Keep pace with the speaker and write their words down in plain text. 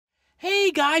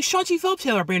Hey guys, Sean T. Phillips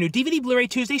here, our brand new DVD Blu-ray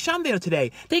Tuesday Sean video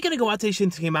today. They're going to go out today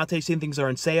since came out today, saying things are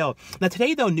on sale. Now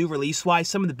today though, new release-wise,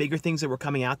 some of the bigger things that were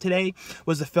coming out today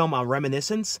was the film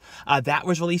Reminiscence. That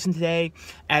was releasing today,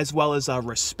 as well as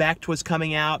Respect was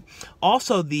coming out.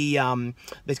 Also the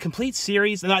complete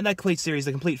series, not complete series,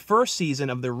 the complete first season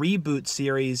of the Reboot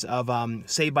series of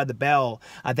Saved by the Bell.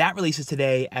 That releases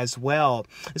today as well.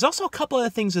 There's also a couple other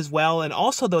things as well, and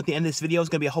also though at the end of this video is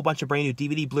going to be a whole bunch of brand new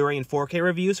DVD, Blu-ray, and 4K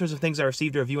reviews. There's some things I received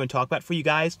a review and talk about for you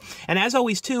guys. And as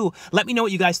always too, let me know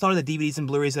what you guys thought of the DVDs and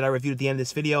Blu-rays that I reviewed at the end of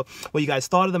this video, what you guys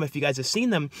thought of them, if you guys have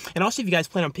seen them, and also if you guys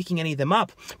plan on picking any of them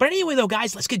up. But anyway though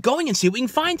guys, let's get going and see what we can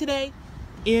find today.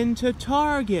 Into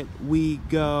Target we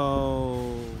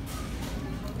go.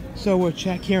 So we'll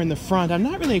check here in the front. I'm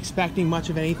not really expecting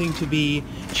much of anything to be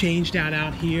changed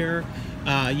out here.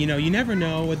 You know, you never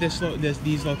know with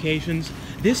these locations.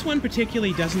 This one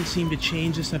particularly doesn't seem to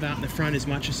change the stuff out in the front as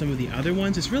much as some of the other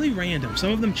ones. It's really random.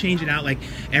 Some of them change it out like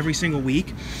every single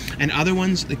week, and other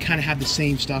ones that kind of have the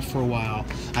same stuff for a while.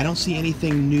 I don't see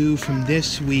anything new from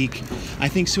this week. I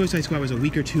think Suicide Squad was a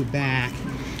week or two back.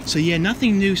 So yeah,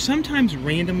 nothing new. Sometimes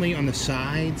randomly on the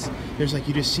sides, there's like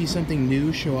you just see something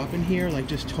new show up in here, like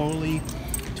just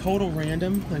total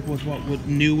random, like with what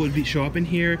new would show up in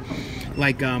here,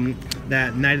 like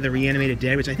that Night of the Reanimated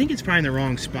Dead, which I think it's probably in the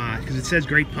wrong spot because it says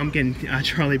Great Pumpkin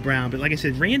Charlie Brown, but like I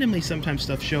said, randomly sometimes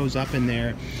stuff shows up in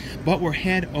there. But we'll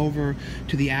head over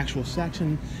to the actual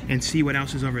section and see what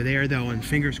else is over there though, and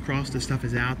fingers crossed the stuff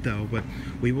is out though, but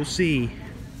we will see.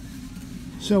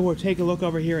 So we'll take a look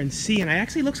over here and see, and it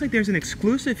actually looks like there's an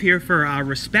exclusive here for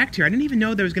Respect here. I didn't even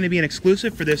know there was going to be an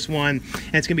exclusive for this one,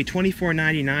 and it's going to be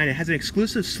 $24.99. It has an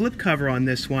exclusive slipcover on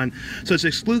this one, so it's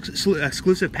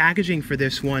exclusive packaging for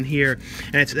this one here,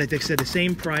 and it's, like I said, the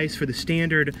same price for the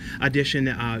standard edition,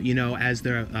 you know, as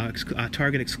the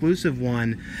Target exclusive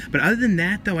one. But other than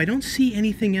that, though, I don't see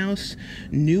anything else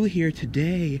new here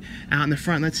today out in the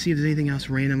front. Let's see if there's anything else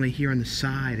randomly here on the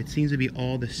side. It seems to be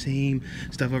all the same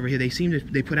stuff over here.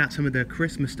 They put out some of the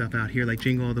Christmas stuff out here, like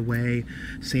Jingle All the Way,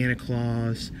 Santa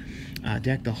Claus,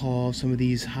 Deck the Hall, some of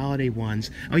these holiday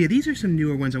ones. Oh yeah, these are some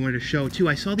newer ones I wanted to show too.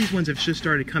 I saw these ones have just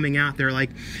started coming out. They're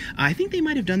like, I think they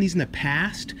might have done these in the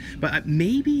past, but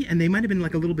maybe, and they might have been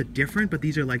like a little bit different, but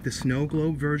these are like the snow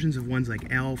globe versions of ones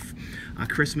like Elf,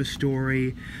 Christmas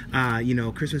Story, you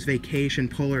know, Christmas Vacation,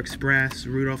 Polar Express,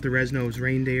 Rudolph the Red-Nosed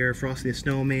Reindeer, Frosty the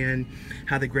Snowman,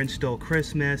 How the Grinch Stole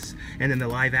Christmas, and then the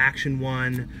live action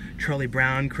one, Charlie Brown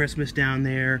Christmas down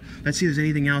there. Let's see if there's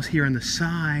anything else here on the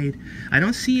side. I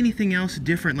don't see anything else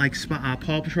different, like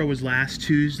Paw Patrol was last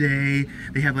Tuesday.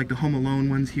 They have like the Home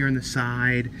Alone ones here on the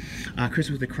side.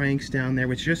 Christmas with the Cranks down there,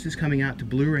 which just is coming out to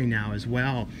Blu-ray now as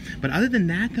well. But other than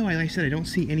that though, like I said, I don't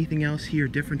see anything else here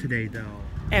different today though.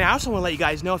 And I also want to let you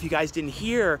guys know, if you guys didn't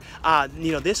hear,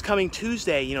 you know, this coming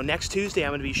Tuesday, you know, next Tuesday, I'm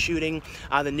going to be shooting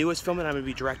the newest film, and I'm going to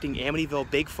be directing Amityville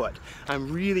Bigfoot.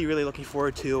 I'm really, really looking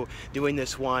forward to doing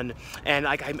this one. And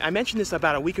like I mentioned this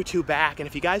about a week or two back, and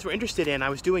if you guys were interested in, I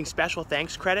was doing special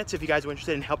thanks credits. If you guys were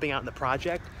interested in helping out in the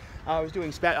project, I was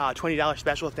doing $20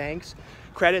 special thanks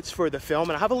credits for the film,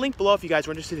 and I'll have a link below if you guys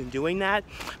are interested in doing that.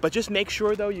 But just make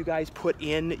sure though you guys put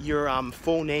in your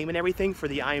full name and everything for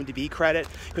the IMDb credit,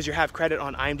 because you have credit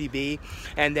on IMDb,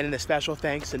 and then in the special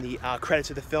thanks and the credits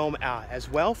of the film as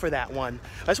well for that one.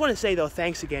 I just want to say though,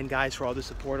 thanks again guys for all the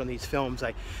support on these films.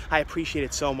 I appreciate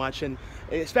it so much, and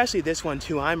especially this one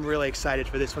too. I'm really excited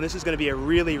for this one. This is going to be a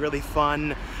really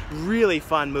fun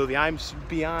movie. I'm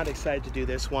beyond excited to do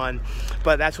this one.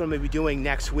 But that's what I'm going to be doing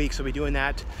next week. So we'll be doing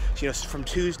that, you know, from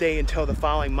Tuesday until the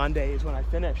following Monday is when I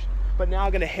finish. But now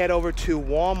I'm going to head over to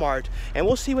Walmart, and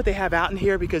we'll see what they have out in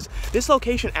here, because this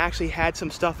location actually had some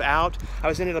stuff out. I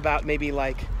was in it about maybe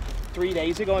like 3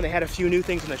 days ago, and they had a few new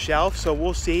things on the shelf, so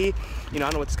we'll see. You know, I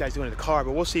don't know what this guy's doing in the car,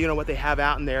 but we'll see, you know, what they have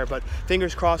out in there. But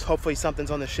fingers crossed, hopefully something's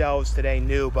on the shelves today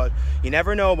new, but you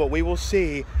never know, but we will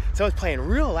see. Someone's playing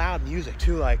real loud music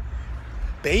too, like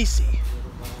bassy.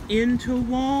 Into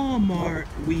Walmart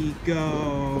we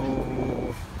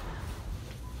go.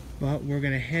 But we're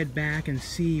gonna head back and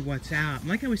see what's out.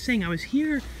 Like I was saying, I was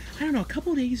here, I don't know, a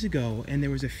couple days ago, and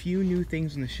there was a few new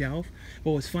things on the shelf.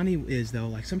 But what's funny is though,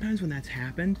 like sometimes when that's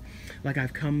happened, like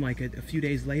I've come like a few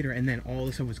days later and then all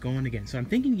the stuff was gone again. So I'm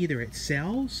thinking either it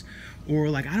sells or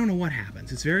like, I don't know what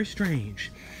happens. It's very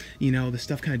strange. You know, the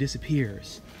stuff kind of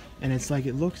disappears. And it's like,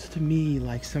 it looks to me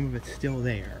like some of it's still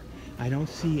there. I don't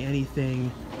see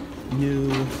anything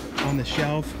new on the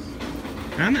shelf.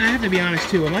 I have to be honest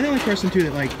too, am I the only person too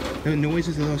that like the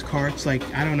noises of those carts, like,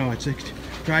 I don't know, it just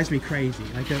drives me crazy.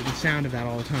 Like the sound of that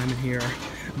all the time in here.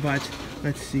 But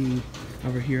let's see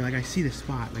over here, like I see the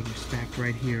spot, like Respect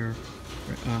right here.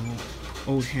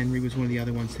 Old Henry was one of the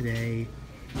other ones today.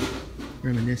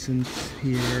 Reminiscence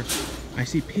here. I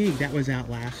see Pig, that was out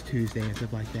last Tuesday and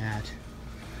stuff like that.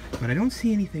 But I don't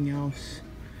see anything else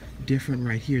different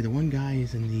right here. The one guy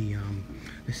is in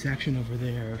the section over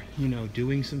there, you know,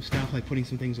 doing some stuff, like putting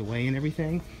some things away and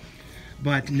everything.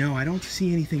 But no, I don't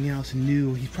see anything else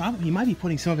new. He might be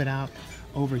putting some of it out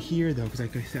over here though, because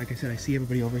like I said, I see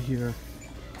everybody over here.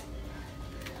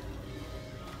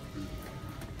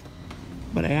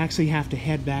 But I actually have to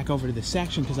head back over to the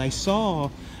section because I saw,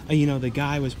 you know, the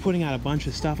guy was putting out a bunch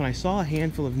of stuff, and I saw a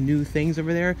handful of new things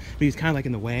over there, but he was kind of like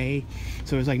in the way,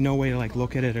 so there's like no way to like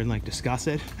look at it or like discuss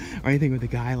it or anything with the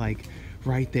guy like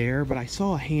right there. But I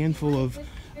saw a handful of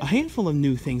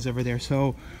new things over there,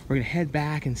 so we're gonna head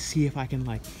back and see if I can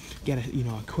like get a, you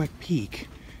know, a quick peek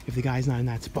if the guy's not in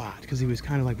that spot, because he was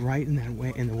kind of like right in that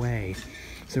way, in the way.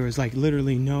 So there was like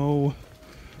literally no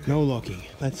looking.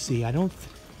 Let's see.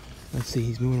 Let's see,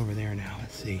 he's moving over there now.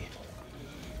 Let's see.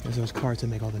 There's those carts that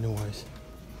make all the noise.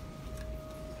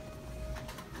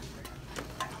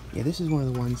 Yeah, this is one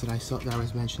of the ones that I saw that I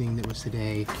was mentioning that was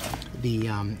today. The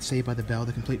Saved by the Bell,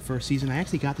 the complete first season. I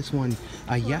actually got this one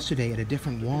yesterday at a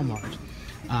different Walmart.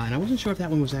 And I wasn't sure if that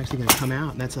one was actually going to come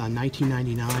out. And that's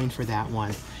 $19.99 for that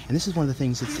one. And this is one of the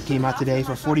things that came out today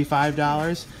for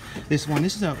 $45. This is one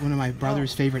of my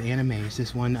brother's favorite animes.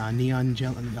 This one, Neon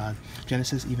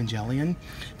Genesis Evangelion.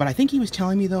 But I think he was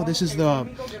telling me though, this is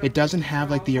it doesn't have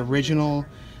like the original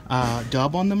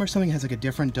dub on them or something. It has like a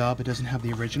different dub. It doesn't have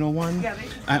the original one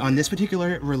on this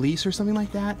particular release or something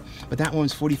like that. But that one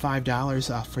was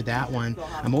 $45 for that one.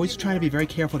 I'm always trying to be very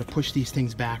careful to push these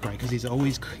things back, right? Because these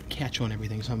always catch on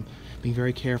everything, so I'm being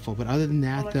very careful. But other than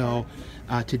that though,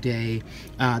 today,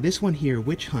 this one here,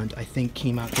 Witch Hunt, I think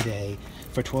came out today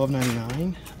for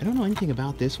 $12.99. I don't know anything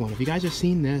about this one. If you guys have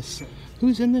seen this,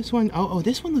 who's in this one? Oh,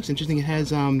 this one looks interesting. It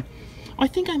has I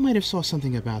think I might have saw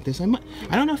something about this. I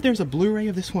don't know if there's a Blu-ray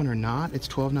of this one or not. It's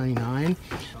 $12.99.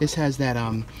 This has that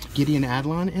Gideon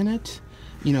Adlon in it,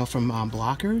 you know, from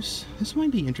Blockers. This might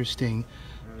be interesting.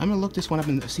 I'm gonna look this one up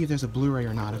and see if there's a Blu-ray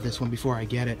or not of this one before I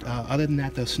get it. Other than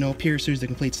that, the Snowpiercers, the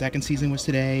complete second season was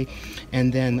today,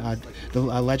 and then the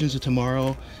Legends of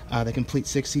Tomorrow, the complete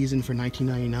sixth season for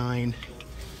 $19.99.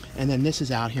 And then this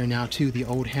is out here now too, the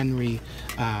Old Henry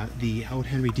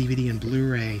DVD and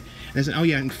Blu-ray. Oh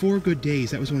yeah, and 4 Good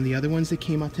Days, that was one of the other ones that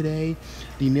came out today,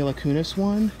 the Mila Kunis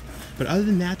one. But other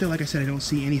than that though, like I said, I don't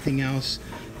see anything else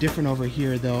different over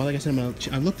here though. Like I said,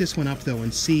 I'll look this one up though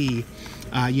and see,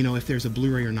 you know, if there's a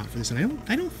Blu-ray or not for this. And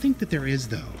I don't think that there is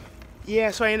though.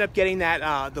 Yeah, so I ended up getting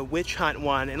that the Witch Hunt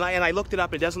one, and I looked it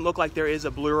up. It doesn't look like there is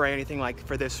a Blu-ray or anything like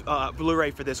for this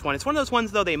Blu-ray for this one. It's one of those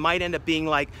ones though, they might end up being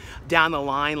like down the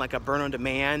line, like a burn on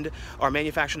demand or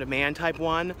manufactured demand type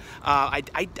one. I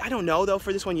don't know though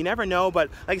for this one. You never know, but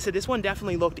like I said, this one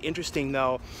definitely looked interesting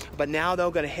though. But now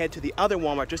though, gonna head to the other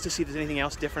Walmart just to see if there's anything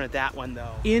else different at that one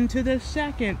though. Into the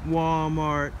second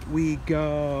Walmart we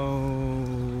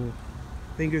go.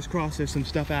 Fingers crossed there's some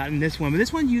stuff out in this one, but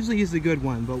this one usually is the good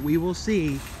one, but we will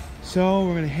see. So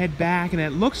we're gonna head back, and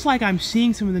it looks like I'm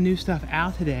seeing some of the new stuff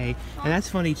out today, and that's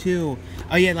funny too.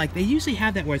 Oh yeah, like they usually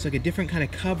have that where it's like a different kind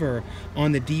of cover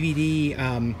on the DVD.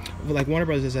 Like Warner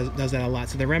Bros. does that a lot.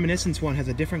 So the Reminiscence one has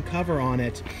a different cover on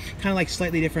it, kind of like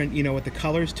slightly different, you know, with the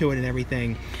colors to it and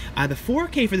everything. The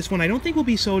 4K for this one, I don't think will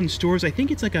be sold in stores. I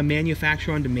think it's like a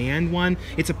manufacturer on demand one.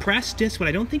 It's a press disc, but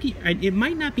I don't think it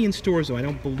might not be in stores though. I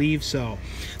don't believe so.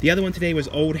 The other one today was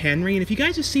Old Henry, and if you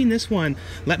guys have seen this one,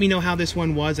 let me know how this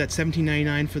one was. At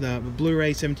 $17.99 for the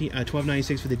Blu-ray,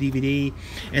 $12.96 for the DVD,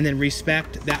 and then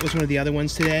Respect, that was one of the other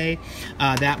ones today.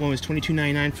 That one was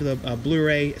 $22.99 for the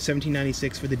Blu-ray,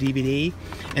 $17.96 for the DVD.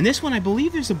 And this one, I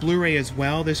believe there's a Blu-ray as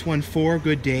well. This one, 4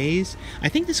 Good Days. I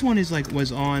think this one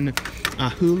was on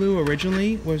Hulu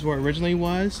originally, was where it originally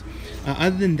was.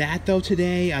 Other than that though,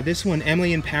 today, this one,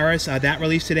 Emily in Paris, that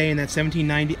released today, and that's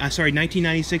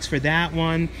 $19.96 for that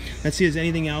one. Let's see if there's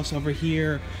anything else over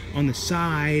here on the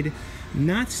side.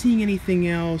 Not seeing anything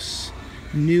else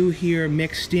new here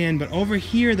mixed in, but over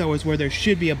here though is where there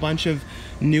should be a bunch of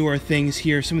newer things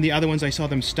here. Some of the other ones I saw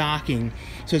them stocking.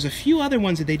 So there's a few other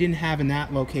ones that they didn't have in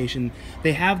that location.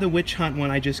 They have the Witch Hunt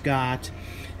one I just got.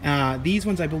 These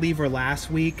ones I believe were last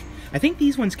week. I think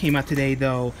these ones came out today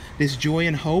though. This Joy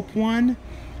and Hope one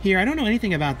here, I don't know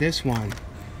anything about this one.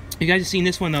 You guys have seen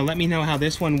this one though, let me know how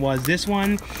this one was. This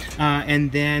one,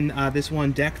 and then this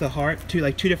one, Deck the Heart, two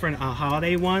different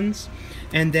holiday ones.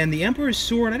 And then the Emperor's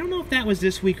Sword, I don't know if that was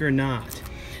this week or not.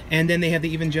 And then they have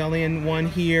the Evangelion one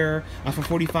here for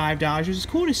 $45. It's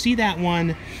cool to see that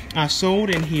one sold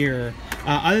in here.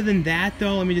 Other than that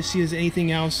though, let me just see if there's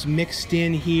anything else mixed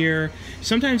in here.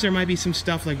 Sometimes there might be some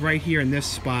stuff like right here in this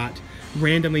spot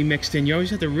randomly mixed in. You always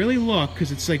have to really look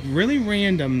because it's like really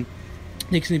random.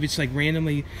 It's like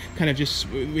randomly kind of just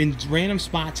in random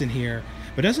spots in here.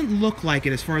 But it doesn't look like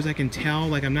it as far as I can tell.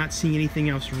 Like I'm not seeing anything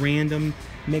else random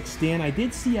mixed in. I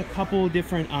did see a couple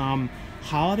different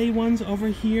holiday ones over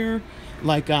here.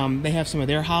 Like they have some of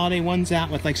their holiday ones out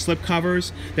with like slip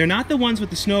covers. They're not the ones with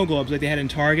the snow globes like they had in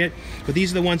Target, but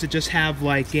these are the ones that just have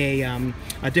like a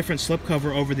different slip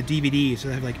cover over the DVD. So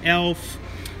they have like Elf,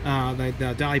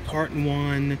 the Dolly Parton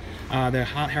one, the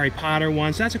Harry Potter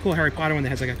one. So that's a cool Harry Potter one that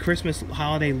has like a Christmas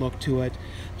holiday look to it.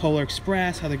 Polar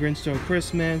Express, How the Grinch Stole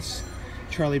Christmas,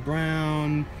 Charlie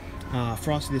Brown,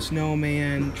 Frosty the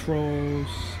Snowman, Trolls,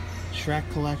 Shrek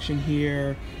collection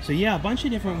here. So yeah, a bunch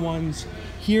of different ones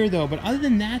here though. But other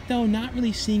than that though, not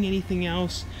really seeing anything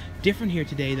else different here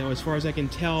today though, as far as I can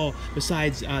tell,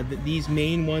 besides these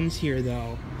main ones here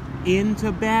though.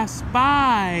 Into Best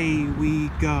Buy we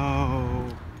go.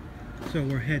 So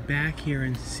we'll head back here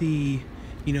and see,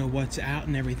 you know, what's out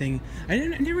and everything. I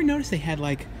never noticed they had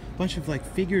like a bunch of like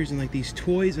figures and like these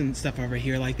toys and stuff over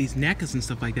here, like these NECAs and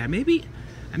stuff like that. Maybe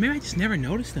I just never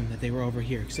noticed them that they were over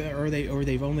here, or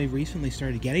they've only recently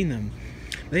started getting them.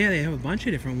 But yeah, they have a bunch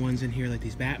of different ones in here, like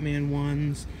these Batman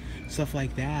ones, stuff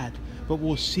like that. But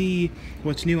we'll see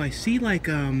what's new. I see like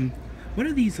what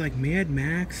are these, like Mad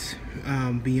Max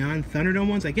Beyond Thunderdome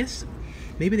ones? I guess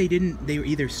maybe they were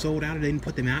either sold out or they didn't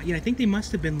put them out yet. I think they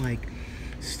must have been like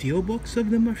steel books of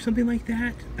them or something like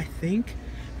that, I think,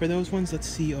 for those ones. Let's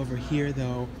see over here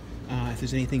though, if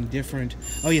there's anything different.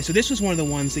 Oh yeah, so this was one of the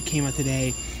ones that came out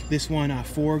today. This one,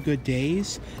 4 Good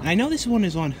Days. And I know this one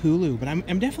is on Hulu, but I'm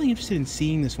definitely interested in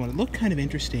seeing this one. It looked kind of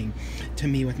interesting to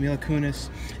me with Mila Kunis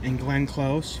and Glenn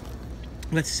Close.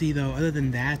 Let's see though, other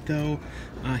than that though,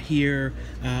 here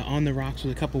On the Rocks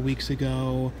was a couple weeks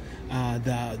ago.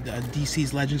 The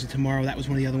DC's Legends of Tomorrow, that was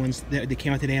one of the other ones that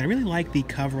came out today. I really like the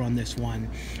cover on this one.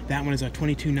 That one is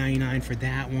 $22.99 for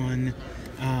that one.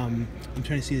 I'm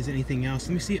trying to see if there's anything else.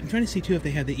 Let me see. I'm trying to see too if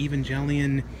they had the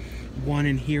Evangelion one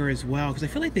in here as well, because I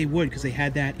feel like they would, because they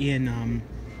had that in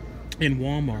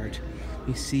Walmart. Let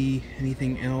me see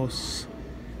anything else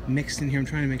mixed in here. I'm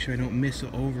trying to make sure I don't miss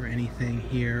over anything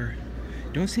here.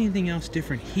 Don't see anything else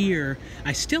different here.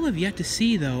 I still have yet to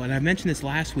see though, and I mentioned this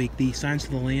last week, the Silence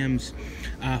of the Lambs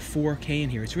 4K in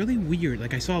here. It's really weird.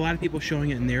 Like I saw a lot of people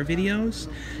showing it in their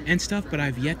videos and stuff, but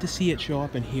I've yet to see it show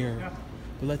up in here.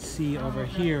 But let's see over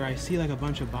here. I see like a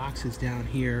bunch of boxes down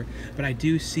here, but I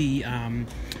do see,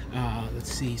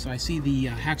 let's see. So I see the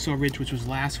Hacksaw Ridge, which was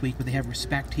last week, but they have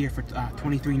Respect here for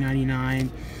 $23.99,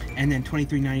 and then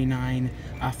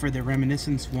 $23.99 for the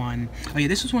Reminiscence one. Oh yeah,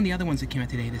 this was one of the other ones that came out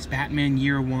today. This Batman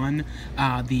Year One,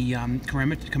 the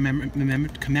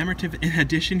commemorative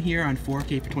edition here on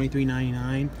 4K for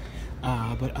 $23.99.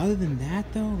 But other than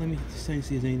that, though, let me see if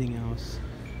there's anything else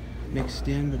mixed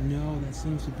in. But no, that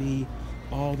seems to be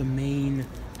all the main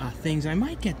things. I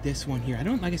might get this one here.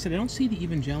 Like I said, I don't see the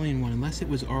Evangelion one unless it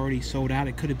was already sold out.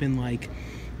 It could have been like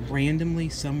randomly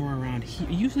somewhere around here.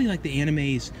 Usually like the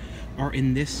animes are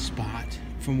in this spot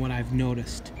from what I've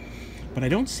noticed, but I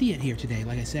don't see it here today,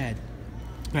 like I said.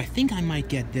 But I think I might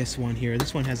get this one here.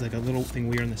 This one has like a little thing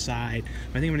weird on the side.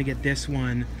 But I think I'm gonna get this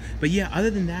one. But yeah, other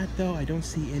than that though, I don't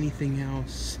see anything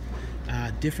else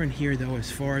different here though,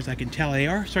 as far as I can tell. They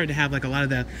are starting to have like a lot of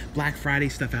the Black Friday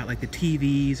stuff out, like the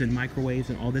TVs and microwaves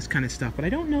and all this kind of stuff, but I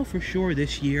don't know for sure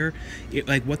this year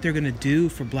like what they're gonna do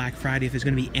for Black Friday, if there's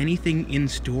gonna be anything in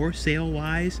store sale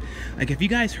wise. Like if you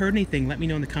guys heard anything, let me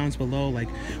know in the comments below, like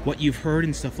what you've heard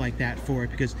and stuff like that for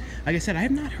it, because like I said, I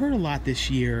have not heard a lot this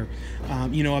year,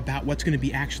 you know, about what's gonna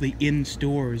be actually in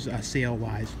stores sale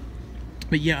wise.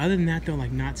 But yeah, other than that though,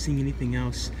 like not seeing anything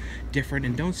else different,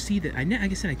 and don't see that.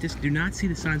 Like I said, I just do not see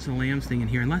the Silence of the Lambs thing in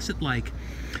here, unless it like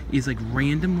is like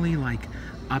randomly like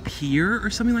up here or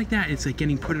something like that. It's like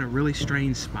getting put in a really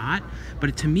strange spot.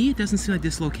 But to me, it doesn't seem like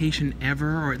this location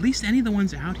ever, or at least any of the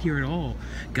ones out here at all,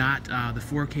 got the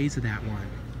 4Ks of that one.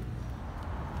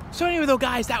 So anyway though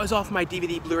guys, that was all for my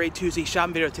DVD Blu-ray Tuesday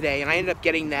shopping video today, and I ended up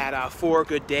getting that 4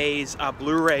 Good Days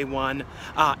Blu-ray one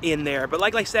in there. But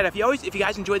like I said, if you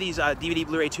guys enjoy these DVD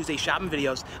Blu-ray Tuesday shopping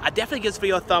videos, definitely give this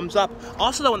video a thumbs up.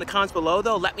 Also though, in the comments below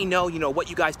though, let me know, you know, what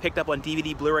you guys picked up on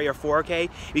DVD, Blu-ray, or 4K.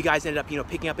 If you guys ended up, you know,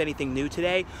 picking up anything new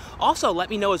today. Also, let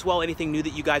me know as well anything new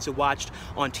that you guys have watched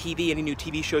on TV, any new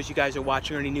TV shows you guys are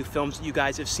watching, or any new films that you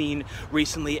guys have seen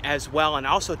recently as well. And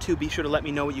also too, be sure to let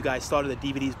me know what you guys thought of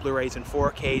the DVDs, Blu-rays, and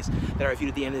 4Ks Blu-rays that I reviewed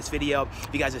at the end of this video. If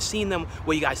you guys have seen them,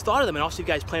 what you guys thought of them, and also if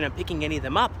you guys plan on picking any of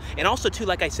them up. And also too,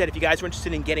 like I said, if you guys were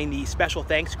interested in getting the special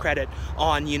thanks credit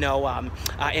on, you know,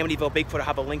 Amityville Bigfoot, I'll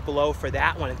have a link below for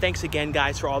that one. And thanks again,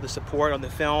 guys, for all the support on the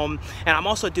film. And I'm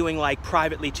also doing, like,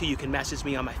 privately too, you can message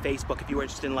me on my Facebook if you were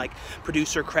interested in, like,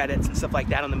 producer credits and stuff like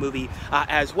that on the movie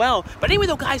as well. But anyway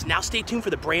though, guys, now stay tuned for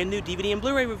the brand new DVD and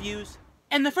Blu-ray reviews.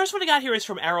 And the first one I got here is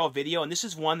from Arrow Video, and this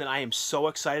is one that I am so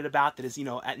excited about that is, you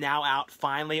know, now out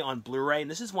finally on Blu-ray.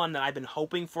 And this is one that I've been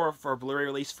hoping for a Blu-ray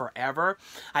release forever.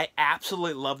 I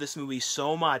absolutely love this movie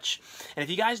so much. And if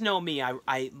you guys know me,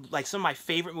 I like some of my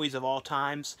favorite movies of all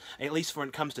times, at least when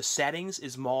it comes to settings,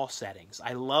 is mall settings.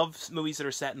 I love movies that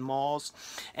are set in malls.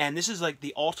 And this is like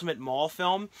the ultimate mall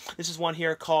film. This is one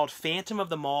here called Phantom of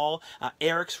the Mall,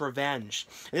 Eric's Revenge.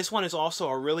 And this one is also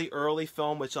a really early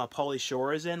film, which Pauly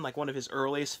Shore is in, like one of his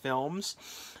earliest films,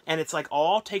 and it's like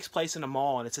all takes place in a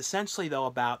mall, and it's essentially though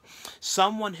about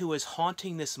someone who is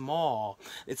haunting this mall.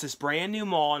 It's this brand new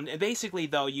mall, and basically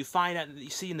though you find out, you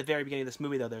see in the very beginning of this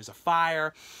movie though, there's a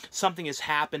fire, something has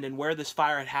happened, and where this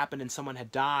fire had happened and someone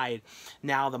had died,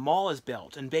 now the mall is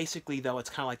built. And basically though, it's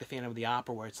kind of like the Phantom of the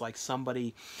Opera, where it's like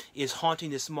somebody is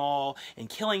haunting this mall and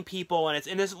killing people,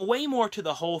 and there's way more to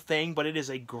the whole thing, but it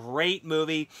is a great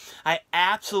movie. I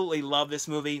absolutely love this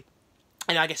movie.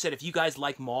 And like I said, if you guys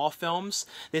like mall films,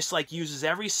 this like uses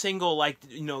every single, like,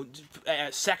 you know,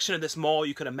 section of this mall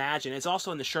you could imagine. It's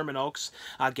also in the Sherman Oaks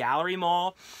Gallery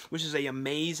Mall, which is an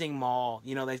amazing mall.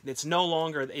 You know, it's no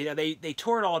longer, you know, they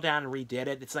tore it all down and redid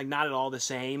it. It's like not at all the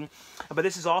same. But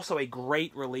this is also a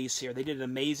great release here. They did an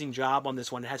amazing job on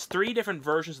this one. It has 3 different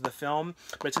versions of the film,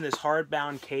 but it's in this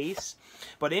hardbound case.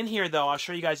 But in here, though, I'll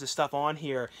show you guys the stuff on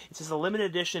here. It's just a limited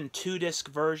edition 2-disc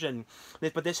version.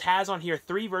 But this has on here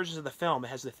 3 versions of the film. It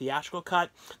has the theatrical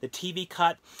cut, the TV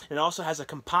cut, and it also has a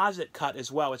composite cut as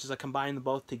well, which is combining them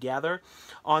both together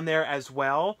on there as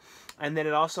well. And then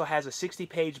it also has a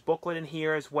 60-page booklet in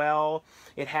here as well.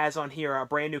 It has on here a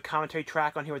brand new commentary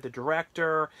track on here with the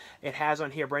director. It has on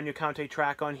here a brand new commentary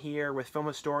track on here with film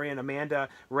historian Amanda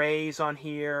Reyes on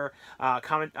here.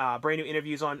 Brand new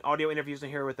interviews on audio interviews on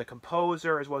here with the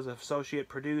composer as well as the associate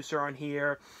producer on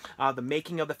here. The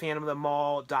making of the Phantom of the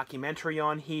Mall documentary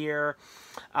on here.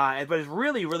 But it's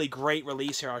really, really great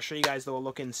release here. I'll show you guys the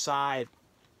look inside.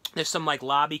 There's some like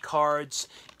lobby cards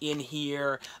in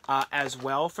here as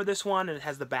well for this one, and it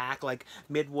has the back like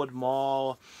Midwood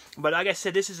Mall. But like I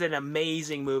said, this is an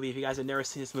amazing movie. If you guys have never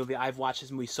seen this movie, I've watched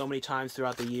this movie so many times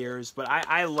throughout the years. But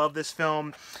I love this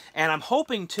film, and I'm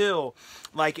hoping too,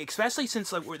 like especially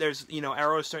since like there's, you know,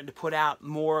 Arrow is starting to put out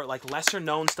more like lesser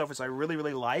known stuff, which I really,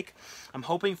 really like. I'm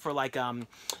hoping for like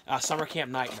Summer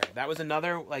Camp Nightmare. That was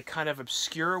another like kind of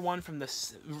obscure one from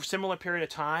this similar period of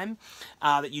time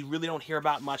that you really don't hear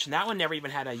about much. And that one never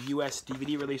even had a US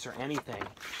DVD release or anything.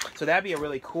 So that'd be a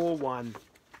really cool one.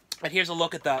 And here's a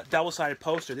look at the double-sided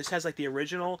poster. This has like the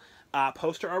original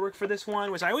poster artwork for this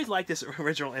one, which I always like this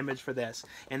original image for this,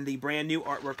 and the brand new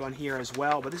artwork on here as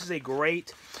well. But this is a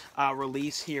great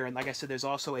release here, and like I said, there's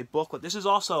also a booklet. This is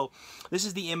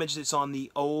the image that's on the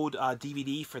old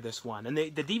DVD for this one, and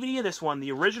the DVD of this one,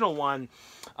 the original one,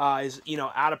 is, you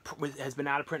know, has been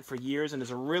out of print for years and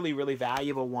is a really, really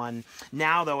valuable one.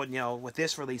 Now though, you know, with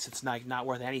this release, it's not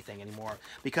worth anything anymore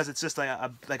because it's just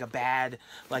like a bad,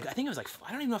 like I think it was like,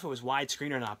 I don't even know if it was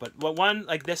widescreen or not, but one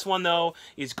like this one though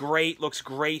is great. Looks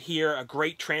great here, a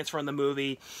great transfer in the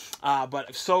movie, but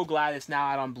I'm so glad it's now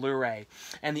out on Blu-ray.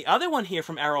 And the other one here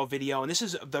from Arrow Video, and this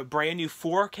is the brand new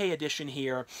 4K edition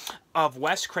here of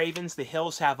Wes Craven's The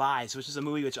Hills Have Eyes, which is a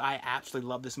movie which I absolutely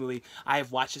love. This movie, I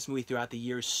have watched this movie throughout the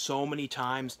years so many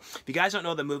times. If you guys don't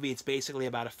know the movie, it's basically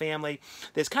about a family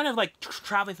that's kind of like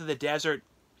traveling through the desert.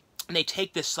 And they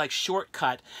take this like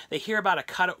shortcut. They hear about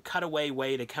a cutaway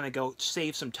way to kind of go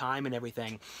save some time and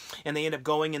everything, and they end up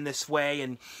going in this way.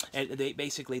 And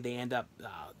they end up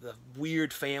the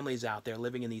weird families out there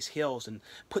living in these hills and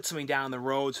put something down the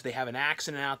road, so they have an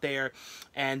accident out there,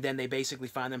 and then they basically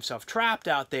find themselves trapped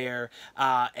out there,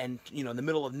 and you know, in the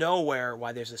middle of nowhere,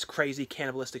 while there's this crazy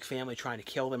cannibalistic family trying to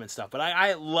kill them and stuff. But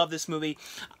I love this movie.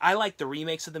 I like the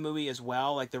remakes of the movie as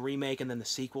well, like the remake and then the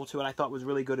sequel to it. I thought was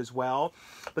really good as well.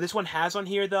 But this one has on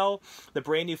here though the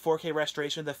brand new 4K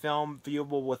restoration of the film,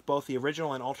 viewable with both the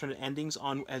original and alternate endings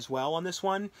on as well on this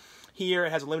one. Here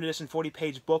it has a limited edition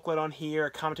 40-page booklet on here,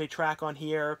 a commentary track on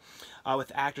here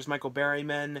with actors Michael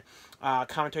Berryman,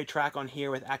 commentary track on here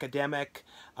with academic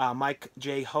Mike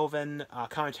J. Hoven,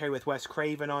 commentary with Wes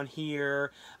Craven on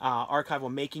here,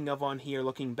 archival making of on here,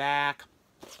 looking back.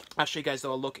 I'll show you guys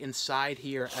though a look inside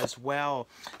here as well.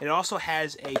 It also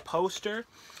has a poster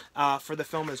for the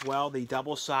film as well. The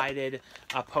double-sided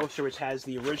poster, which has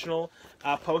the original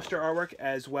poster artwork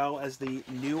as well as the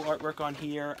new artwork on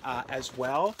here as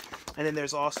well. And then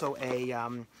there's also a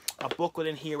booklet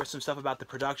in here with some stuff about the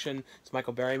production. It's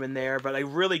Michael Berryman there, but a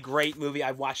really great movie.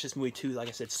 I've watched this movie too, like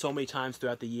I said, so many times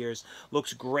throughout the years.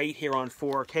 Looks great here on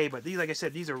 4K, but these, like I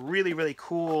said, these are really, really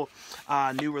cool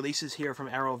new releases here from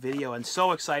Arrow Video, and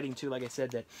so exciting too, like I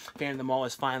said, that Phantom of the Mall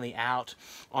is finally out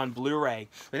on Blu-ray.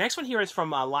 The next one here is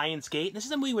from Lionsgate. This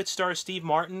is a movie which stars Steve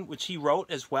Martin, which he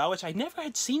wrote as well, which I never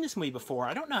had seen this movie before.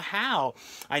 I don't know how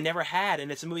I never had,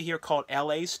 and it's a movie here called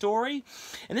L.A. Story,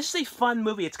 and this is a fun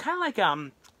movie. It's kind of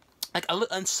like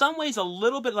in some ways a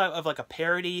little bit of like a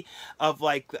parody of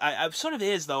like sort of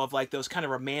is though of like those kind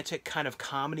of romantic kind of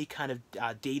comedy kind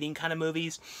of dating kind of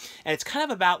movies, and it's kind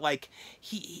of about like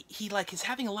he like is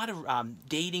having a lot of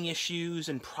dating issues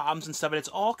and problems and stuff, and it's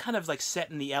all kind of like set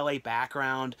in the LA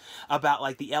background about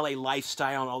like the LA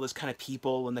lifestyle and all this kind of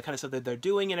people and the kind of stuff that they're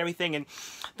doing and everything. And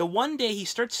the one day he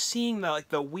starts seeing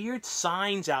the weird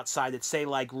signs outside that say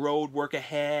like road work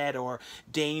ahead or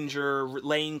danger,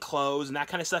 lane closed, and that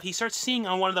kind of stuff. He starts seeing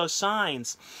on one of those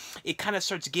signs, it kind of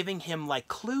starts giving him like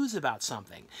clues about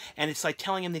something, and it's like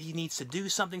telling him that he needs to do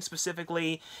something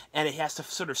specifically, and it has to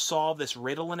sort of solve this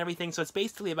riddle and everything. So it's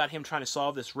basically about him trying to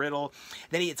solve this riddle.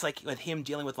 Then it's like with him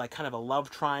dealing with like kind of a love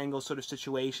triangle sort of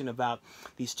situation about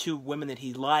these two women that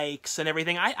he likes and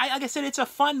everything. Like I said, it's a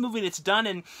fun movie that's done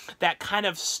in that kind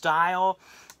of style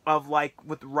of like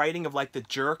with writing of like The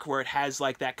Jerk, where it has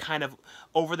like that kind of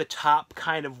over the top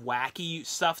kind of wacky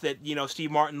stuff that, you know,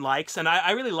 Steve Martin likes. And I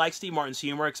really like Steve Martin's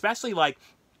humor, especially like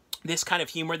this kind of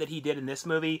humor that he did in this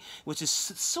movie, which is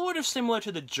sort of similar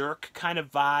to the Jerk kind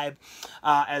of vibe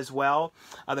as well.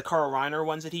 The Carl Reiner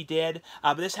ones that he did.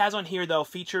 But this has on here, though,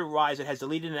 feature-wise, it has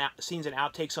deleted scenes and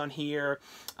outtakes on here.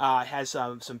 It has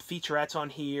some featurettes on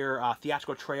here,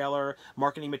 theatrical trailer,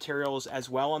 marketing materials as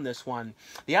well on this one.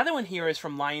 The other one here is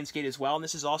from Lionsgate as well, and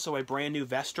this is also a brand new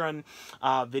Vestron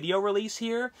video release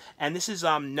here. And this is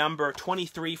number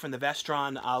 23 from the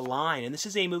Vestron line. And this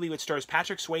is a movie which stars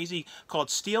Patrick Swayze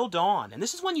called Steel Dawn, and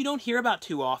this is one you don't hear about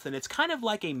too often. It's kind of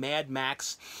like a Mad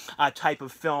Max type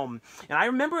of film, and I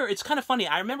remember, it's kind of funny,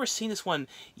 I remember seeing this one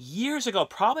years ago,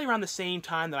 probably around the same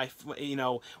time that you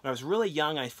know, when I was really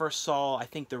young and I first saw, I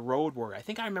think, The Road Warrior. I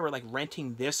think I remember like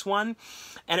renting this one,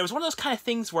 and it was one of those kind of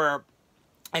things where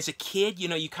as a kid, you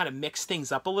know, you kind of mix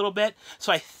things up a little bit.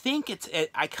 So I think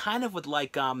I kind of would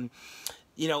like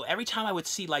you know, every time I would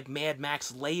see like Mad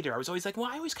Max later, I was always like, well,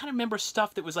 I always kind of remember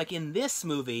stuff that was like in this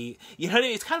movie. You know,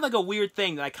 it's kind of like a weird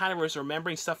thing that I kind of was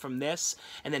remembering stuff from this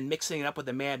and then mixing it up with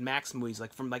the Mad Max movies,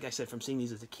 like from, like I said, from seeing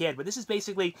these as a kid. But this is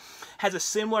basically has a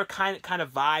similar kind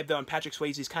of vibe though, and Patrick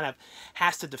Swayze's kind of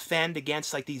has to defend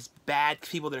against like these bad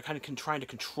people that are kind of trying to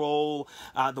control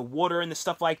the water and the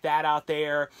stuff like that out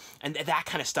there, and that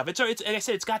kind of stuff. It's like I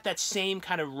said, it's got that same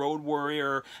kind of Road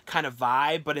Warrior kind of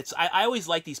vibe, but it's I always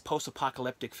like these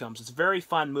post-apocalyptic films. It's a very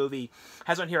fun movie. It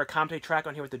has on here a commentary track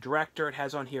on here with the director. It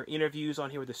has on here interviews on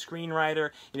here with the screenwriter,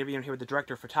 interview on here with the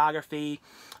director of photography.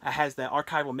 It has the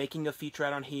archival making of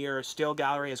featurette on here, a still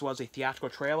gallery, as well as a theatrical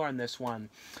trailer on this one.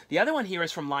 The other one here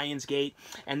is from Lionsgate,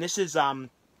 and this is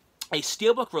a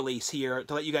steelbook release here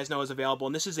to let you guys know is available,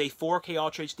 and this is a 4K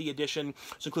Ultra HD edition,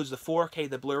 which includes the 4K,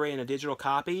 the Blu-ray, and a digital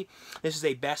copy. This is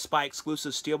a Best Buy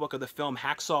exclusive steelbook of the film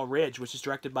Hacksaw Ridge, which is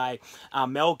directed by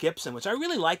Mel Gibson, which I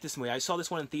really like this movie. I saw this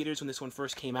one in theaters when this one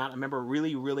first came out. I remember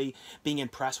really, really being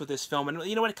impressed with this film. And,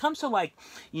 you know, when it comes to, like,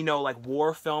 you know, like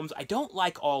war films, I don't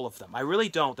like all of them. I really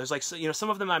don't. There's, like, you know, some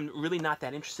of them I'm really not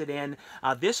that interested in.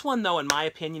 This one, though, in my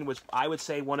opinion, was, I would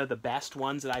say, one of the best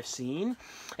ones that I've seen,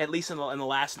 at least in the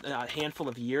last handful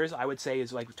of years. I would say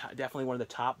is like definitely one of the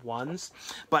top ones.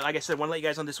 But like I said, I want to let you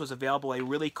guys know this was available, a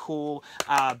really cool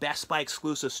Best Buy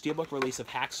exclusive steelbook release of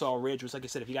Hacksaw Ridge, which, like I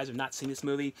said, if you guys have not seen this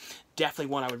movie,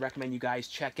 definitely one I would recommend you guys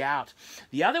check out.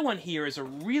 The other one here is a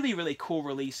really, really cool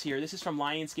release here. This is from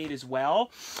Lionsgate as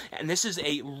well, and this is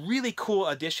a really cool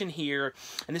edition here,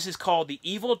 and this is called The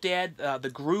Evil Dead, the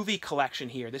Groovy Collection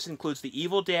here. This includes The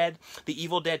Evil Dead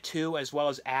 2, as well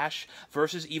as Ash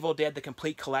vs. Evil Dead, the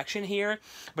complete collection here,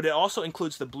 but it also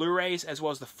includes the Blu-rays as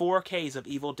well as the 4Ks of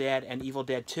Evil Dead and Evil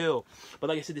Dead 2. But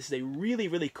like I said, this is a really,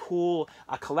 really cool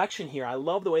collection here. I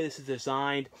love the way this is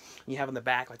designed. You have on the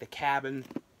back like the cabin,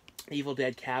 Evil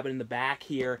Dead cabin in the back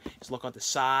here. Just look on the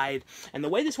side. And the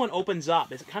way this one opens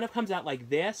up is it kind of comes out like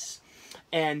this.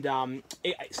 And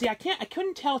see, I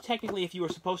couldn't tell technically if you were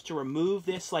supposed to remove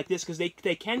this like this, because they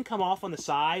can come off on the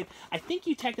side. I think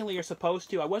you technically are supposed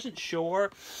to. I wasn't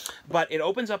sure, but it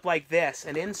opens up like this,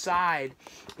 and inside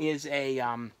is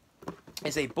a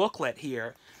booklet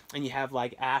here, and you have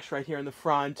like Ash right here in the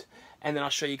front. and then I'll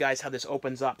show you guys how this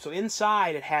opens up. So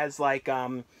inside it has like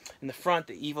in the front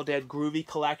the Evil Dead Groovy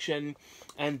collection,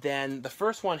 and then the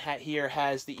first one here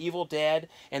has the Evil Dead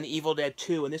and the Evil Dead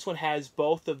 2, and this one has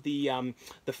both of the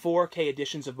 4K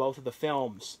editions of both of the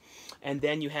films. And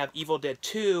then you have Evil Dead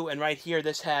 2, and right here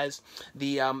this has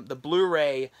the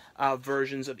Blu-ray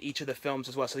versions of each of the films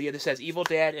as well. So yeah, this has Evil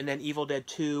Dead and then Evil Dead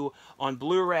 2 on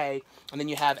Blu-ray, and then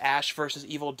you have Ash vs.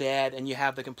 Evil Dead, and you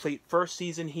have the complete first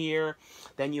season here.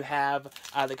 Then you have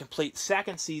the complete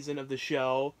second season of the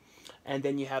show, and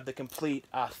then you have the complete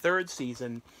third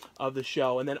season of the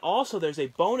show. And then also there's a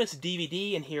bonus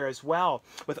DVD in here as well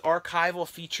with archival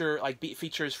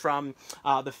features from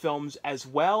the films as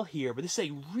well here. But this is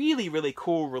a really, really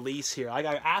cool release here.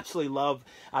 I absolutely love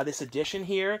this edition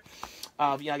here.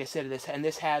 Like I said,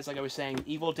 this has, like I was saying,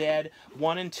 Evil Dead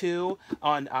 1 and 2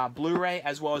 on Blu-ray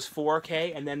as well as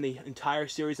 4K, and then the entire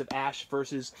series of Ash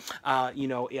versus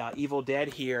Evil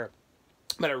Dead here.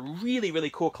 But a really, really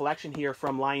cool collection here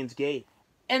from Lionsgate.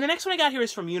 And the next one I got here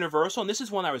is from Universal, and this is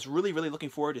one I was really, really looking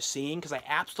forward to seeing because I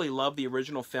absolutely love the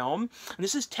original film. And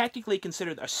this is technically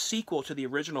considered a sequel to the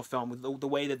original film with the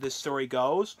way that this story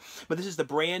goes. But this is the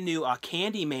brand new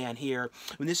Candyman here.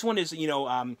 And this one is,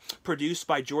 produced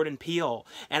by Jordan Peele.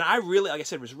 And I really, like I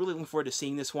said, was really looking forward to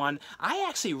seeing this one. I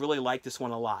actually really like this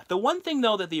one a lot. The one thing,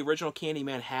 though, that the original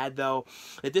Candyman had, though,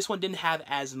 that this one didn't have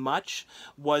as much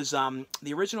was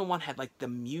the original one had, like, the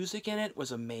music in it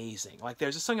was amazing. Like,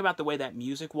 there's just something about the way that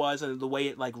music was and the way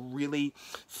it like really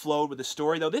flowed with the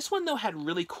story. Though this one though had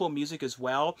really cool music as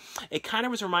well. It kind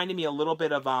of was reminding me a little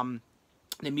bit of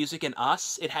the music in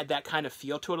Us. It had that kind of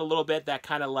feel to it a little bit, that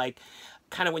kind of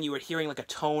when you were hearing like a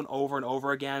tone over and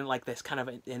over again, like this kind of,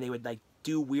 and they would like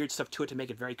do weird stuff to it to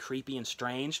make it very creepy and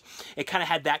strange. It kind of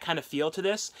had that kind of feel to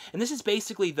this. And this is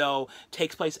basically, though,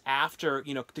 takes place after,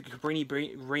 the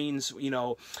Cabrini-Green's,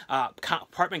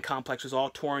 apartment complex was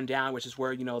all torn down, which is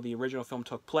where, the original film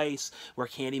took place, where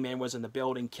Candyman was in the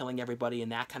building killing everybody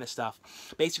and that kind of stuff.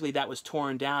 Basically, that was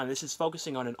torn down. And this is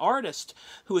focusing on an artist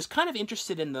who is kind of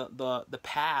interested in the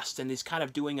past, and is kind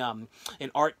of doing an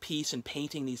art piece and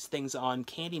painting these things on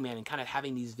Candyman and kind of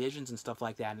having these visions and stuff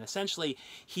like that. And essentially,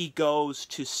 he goes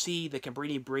to see the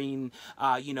Cabrini-Green,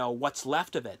 what's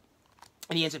left of it.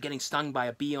 And he ends up getting stung by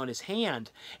a bee on his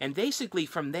hand. And basically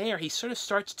from there, he sort of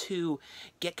starts to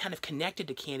get kind of connected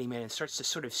to Candyman and starts to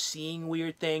sort of seeing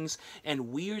weird things,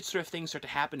 and weird sort of things start to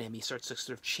happen to him. He starts to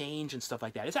sort of change and stuff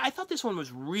like that. I thought this one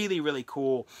was really, really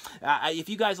cool. If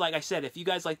you guys, like I said, if you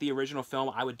guys like the original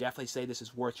film, I would definitely say this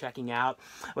is worth checking out.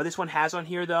 What this one has on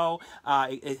here, though,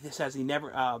 this has the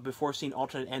never before seen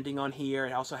alternate ending on here.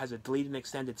 It also has a deleted and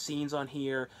extended scenes on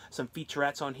here, some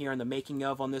featurettes on here, and the making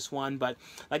of on this one. But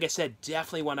like I said,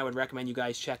 definitely one I would recommend you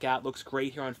guys check out. Looks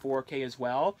great here on 4K as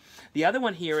well. The other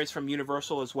one here is from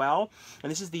Universal as well,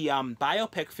 and this is the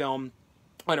biopic film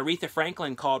on Aretha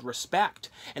Franklin called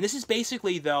Respect. And this is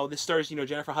basically, though, this stars,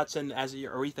 Jennifer Hudson as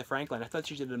Aretha Franklin. I thought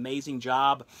she did an amazing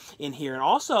job in here. And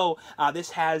also, this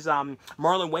has Marlon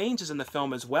Wayans is in the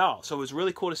film as well. So it was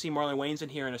really cool to see Marlon Wayans in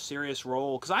here in a serious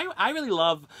role. Because I really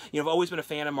love, I've always been a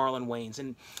fan of Marlon Wayans.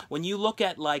 And when you look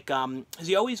at, like, because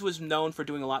he always was known for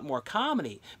doing a lot more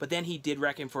comedy. But then he did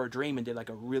Requiem for a Dream and did, like,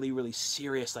 a really, really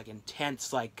serious, like,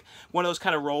 intense, like, one of those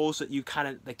kind of roles that you kind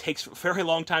of, like, takes a very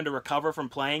long time to recover from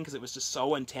playing because it was just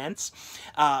so intense.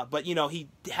 But he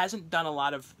hasn't done a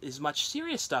lot of as much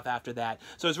serious stuff after that,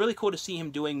 so it's really cool to see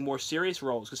him doing more serious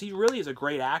roles because he really is a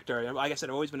great actor. Like I said,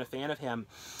 I've always been a fan of him.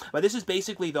 But this is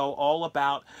basically, though, all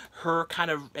about her kind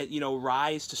of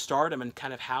rise to stardom and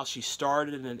kind of how she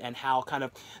started and how kind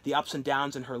of the ups and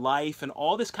downs in her life and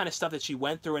all this kind of stuff that she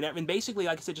went through, and basically,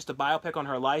 like I said, just a biopic on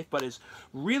her life, but is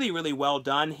really, really well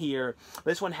done here.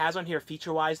 This one has on here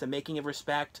feature-wise The Making of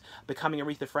Respect, Becoming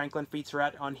Aretha Franklin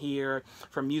featurette on here,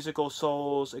 from Musical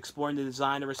Souls, Exploring the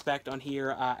Design of Respect on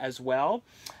here as well.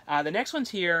 The next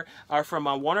ones here are from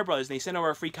Warner Brothers. They sent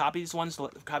over free copies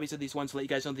of these ones to let you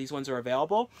guys know these ones are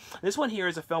available. This one here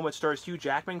is a film which stars Hugh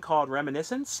Jackman called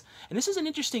Reminiscence. And this is an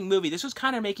interesting movie. This was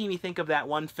kind of making me think of that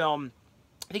one film,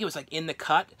 I think it was like In the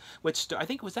Cut, which I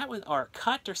think was that with, or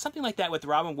Cut or something like that with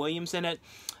Robin Williams in it.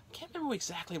 I can't remember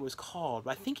exactly what it was called,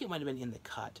 but I think it might have been In the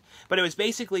Cut. But it was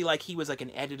basically like he was like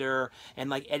an editor and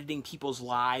like editing people's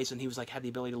lives, and he was like had the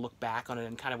ability to look back on it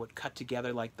and kind of would cut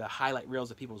together like the highlight reels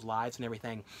of people's lives and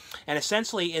everything. And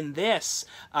essentially in this,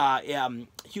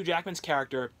 Hugh Jackman's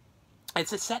character,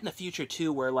 it's set in the future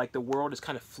too, where like the world is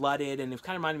kind of flooded, and it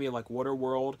kind of reminded me of like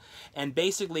Waterworld. And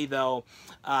basically, though,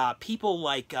 people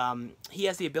like he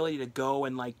has the ability to go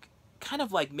and like kind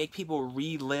of like make people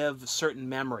relive certain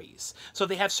memories. So if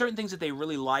they have certain things that they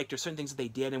really liked or certain things that they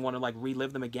did and want to like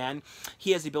relive them again,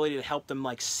 he has the ability to help them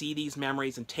like see these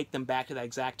memories and take them back to that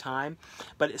exact time.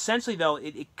 But essentially though,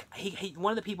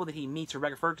 one of the people that he meets,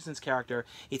 Rebecca Ferguson's character,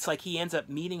 it's like he ends up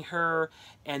meeting her,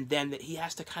 and then that he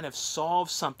has to kind of solve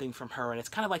something from her, and it's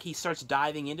kind of like he starts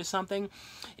diving into something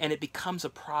and it becomes a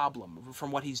problem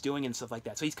from what he's doing and stuff like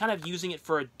that. So he's kind of using it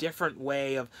for a different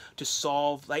way to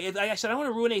solve, like I said, I don't want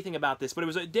to ruin anything about this, but it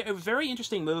was a very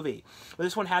interesting movie. But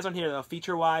this one has on here,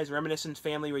 feature-wise, Reminiscence,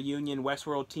 Family Reunion,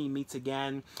 Westworld Team Meets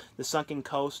Again, The Sunken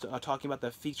Coast, talking about the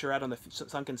featurette on the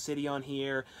Sunken City on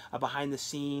here, behind the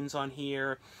scenes on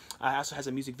here. Also has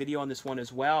a music video on this one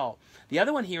as well. The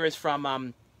other one here is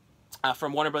from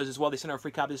Warner Bros. As well. They sent out a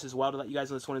free copy of this as well to let you guys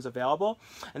know this one is available.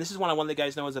 And this is one I want to let you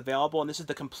guys know is available. And this is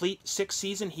the complete 6th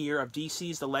season here of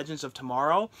DC's The Legends of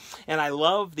Tomorrow. And I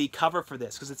love the cover for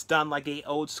this because it's done like a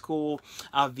old school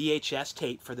VHS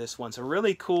tape for this one. So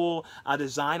really cool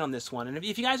design on this one. And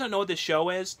if you guys don't know what this show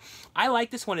is, I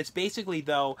like this one. It's basically,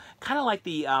 though, kind of like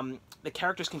the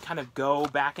characters can kind of go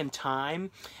back in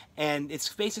time. And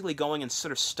it's basically going and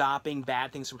sort of stopping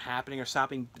bad things from happening, or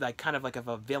stopping, like, kind of like if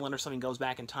a villain or something goes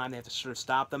back in time, they have to sort of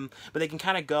stop them. But they can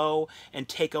kind of go and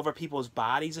take over people's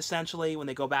bodies, essentially, when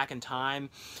they go back in time,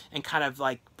 and kind of,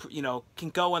 like, you know, can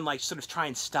go and, like, sort of try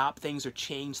and stop things or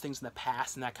change things in the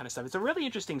past and that kind of stuff. It's a really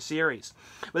interesting series.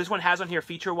 But this one has on here,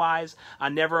 feature-wise,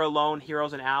 Never Alone,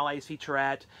 Heroes and Allies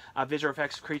featurette, visual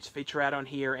effects featurette on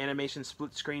here, animation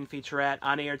split-screen featurette,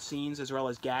 unaired scenes, as well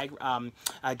as gag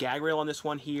reel on this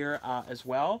one here. As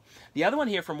well. The other one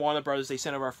here from Warner Bros. They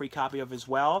sent over a free copy of as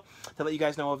well to let you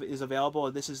guys know is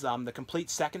available. This is the complete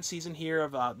 2nd season here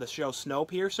of the show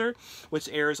Snowpiercer, which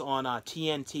airs on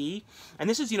TNT. And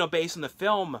this is, you know, based on the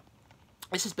film.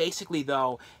 This is basically,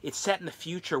 though, it's set in the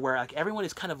future where, like, everyone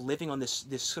is kind of living on this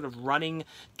sort of running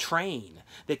train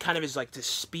that kind of is like this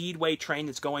speedway train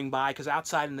that's going by, because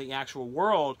outside in the actual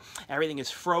world, everything is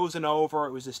frozen over.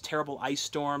 It was this terrible ice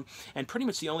storm, and pretty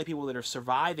much the only people that are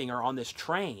surviving are on this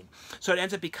train. So it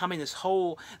ends up becoming this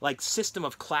whole, like, system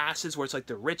of classes where it's like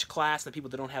the rich class, the people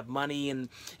that don't have money, and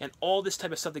all this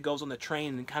type of stuff that goes on the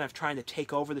train, and kind of trying to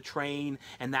take over the train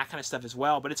and that kind of stuff as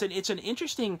well. But it's an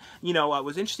interesting, you know, it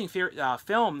was interesting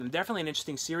film, and definitely an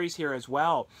interesting series here as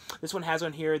well. This one has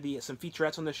on here some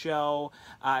featurettes on the show.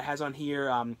 It has on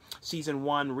here season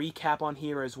 1 recap on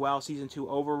here as well, season 2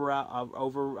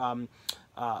 overview,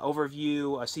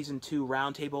 season 2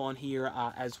 roundtable on here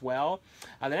as well.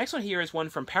 The next one here is one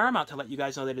from Paramount to let you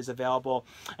guys know that is available,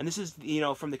 and this is, you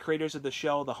know, from the creators of the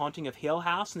show The Haunting of Hill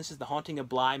House, and this is The Haunting of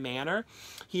Bly Manor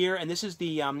here, and this is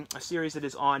the series that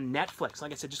is on Netflix.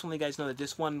 Like I said, just want to let you guys know that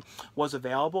this one was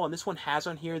available, and this one has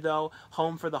on here, though,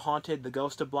 Home for the Haunted, The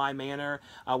Ghost of Bly Manor,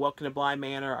 Welcome to Bly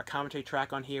Manor, a commentary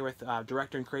track on here with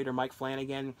director and creator Mike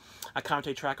Flanagan, a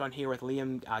commentary track on here with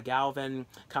Liam Galvin,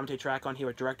 commentary track on here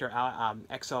with director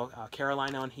XL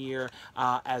Caroline on here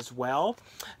as well.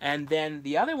 And then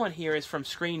the other one here is from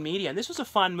Screen Media, and this was a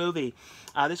fun movie.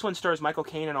 This one stars Michael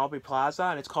Caine and Aubrey Plaza,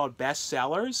 and it's called Best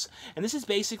Sellers. And this is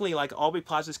basically like Aubrey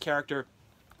Plaza's character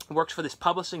works for this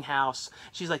publishing house.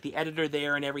 She's like the editor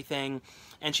there and everything,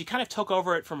 and she kind of took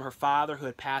over it from her father, who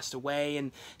had passed away,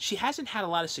 and she hasn't had a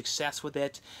lot of success with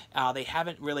it. They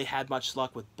haven't really had much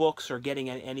luck with books or getting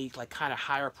any like kind of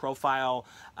higher profile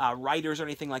writers or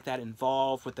anything like that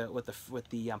involved with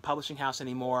the publishing house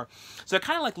anymore. So they're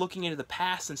kind of like looking into the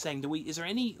past and saying, is there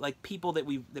any like people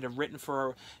that have written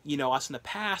for, you know, us in the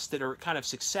past that are kind of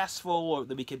successful, or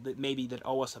that we could maybe that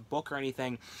owe us a book or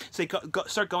anything? So they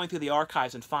start going through the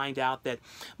archives and find out that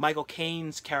Michael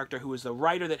Caine's character, who was the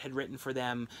writer that had written for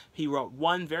them, he wrote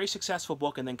one very successful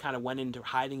book and then kind of went into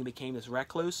hiding and became this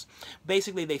recluse.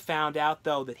 Basically, they found out,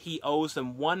 though, that he owes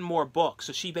them one more book.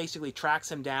 So she basically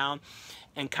tracks him down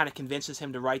and kind of convinces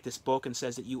him to write this book and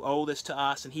says that you owe this to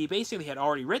us. And he basically had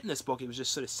already written this book. It was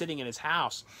just sort of sitting in his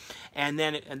house. And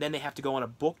then they have to go on a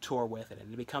book tour with it.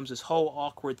 And it becomes this whole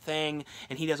awkward thing.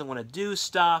 And he doesn't want to do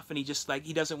stuff. And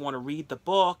he doesn't want to read the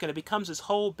book. And it becomes this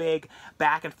whole big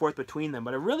back and forth between them.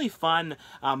 But a really fun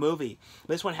movie.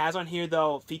 This one has on here,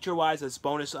 though, feature-wise, this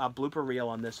bonus blooper reel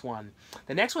on this one.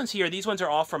 The next ones here, these ones are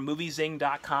all from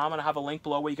moviezing.com. And I'll have a link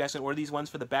below where you guys can order these ones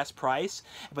for the best price.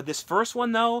 But this first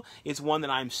one, though, is one that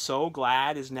I'm so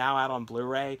glad is now out on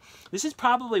Blu-ray. This is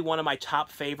probably one of my top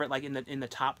favorite, like in the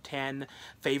top 10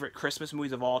 favorite Christmas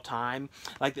movies of all time.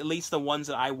 Like at least the ones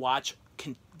that I watch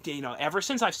you know, ever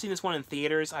since I've seen this one in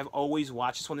theaters, I've always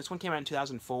watched this one. This one came out in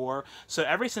 2004, so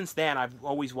ever since then, I've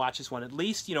always watched this one at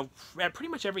least, you know, pretty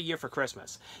much every year for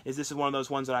Christmas. This is one of those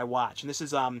ones that I watch, and this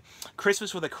is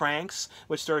Christmas with the Cranks,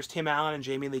 which stars Tim Allen and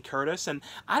Jamie Lee Curtis. And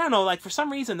I don't know, like for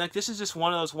some reason, like this is just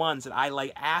one of those ones that I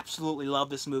like absolutely love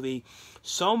this movie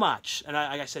so much. And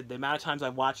like I said, the amount of times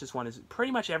I've watched this one is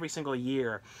pretty much every single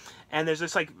year. And there's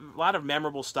just like a lot of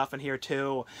memorable stuff in here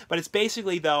too. But it's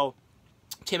basically though,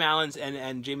 Tim Allen's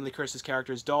and Jamie Lee Curtis's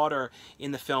character's daughter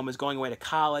in the film is going away to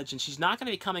college, and she's not going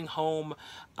to be coming home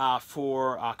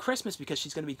for Christmas because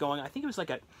she's going to be going, I think it was like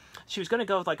she was going to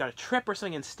go with like a trip or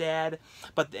something instead.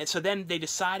 But so then they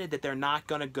decided that they're not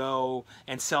going to go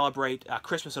and celebrate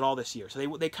Christmas at all this year.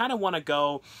 So they kind of want to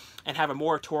go and have a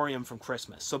moratorium from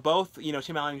Christmas. So both, you know,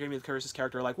 Tim Allen and Jamie Lee Curtis's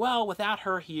character are like, well, without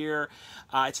her here,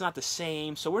 it's not the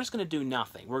same, so we're just going to do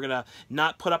nothing. We're going to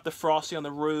not put up the frosty on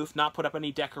the roof, not put up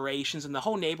any decorations, and the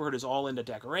whole neighborhood is all into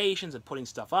decorations and putting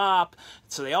stuff up.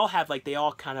 So they all have, like, they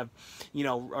all kind of, you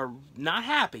know, are not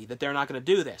happy that they're not going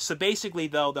to do this. So basically,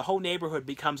 though, the whole neighborhood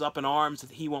becomes up in arms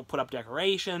that he won't put up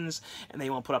decorations, and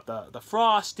they won't put up the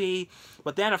frosty.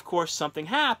 But then, of course, something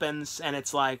happens, and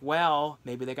it's like, well,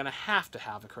 maybe they're going to have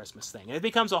a Christmas thing. And it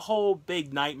becomes a whole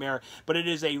big nightmare, but it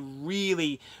is a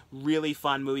really, really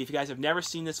fun movie. If you guys have never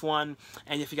seen this one,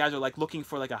 and if you guys are like looking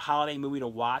for like a holiday movie to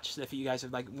watch, if you guys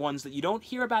have like ones that you don't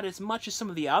hear about as much as some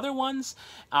of the other ones,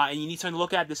 and you need something to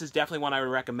look at, this is definitely one I would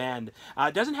recommend.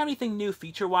 It doesn't have anything new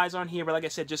feature-wise on here, but like I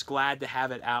said, just glad to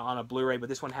have it out on a Blu-ray. But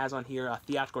this one has on here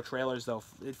theatrical trailers, though,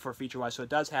 for feature-wise, so it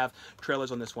does have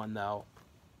trailers on this one, though.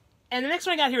 And the next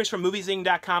one I got here is from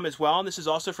MovieZing.com as well, and this is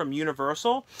also from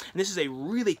Universal. And this is a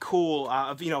really cool,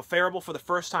 you know, available for the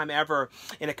first time ever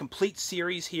in a complete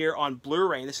series here on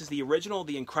Blu-ray. And this is the original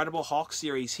The Incredible Hulk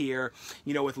series here,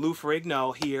 you know, with Lou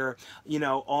Ferrigno here, you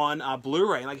know, on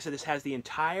Blu-ray. And like I said, this has the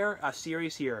entire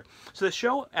series here. So the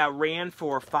show ran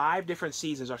for 5 different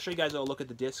seasons. I'll show you guys a look at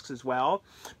the discs as well.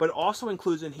 But it also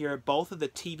includes in here both of the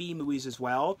TV movies as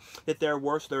well that there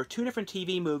were. So there are 2 different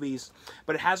TV movies,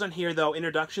 but it has on here, though,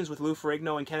 introductions with Lou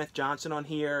Ferrigno and Kenneth Johnson on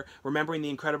here, Remembering the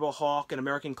Incredible Hulk and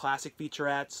American Classic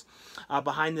Featurettes,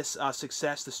 Behind This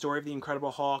Success, The Story of the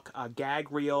Incredible Hulk,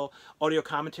 gag reel, audio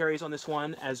commentaries on this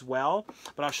one as well.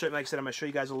 But I'll show you, like I said, I'm going to show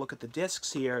you guys a look at the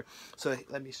discs here. So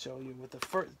let me show you with the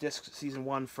first disc, season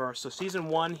 1 first. So season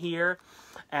 1 here,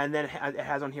 and then it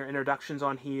has on here introductions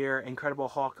on here, Incredible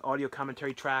Hulk audio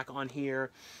commentary track on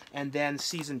here, and then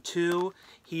season 2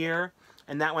 here,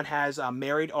 and that one has a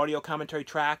married audio commentary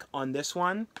track on this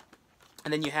one.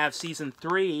 And then you have season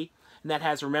 3, and that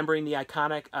has Remembering the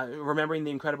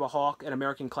Incredible Hulk and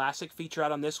American Classic feature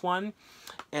out on this one.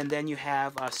 And then you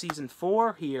have season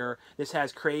 4 here. This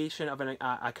has creation of an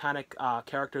iconic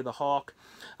character, the Hulk,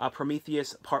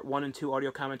 Prometheus Part 1 and 2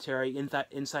 audio commentary,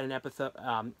 inside an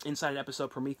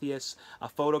episode Prometheus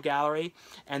photo gallery.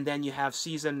 And then you have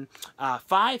season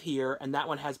 5 here, and that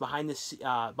one has Behind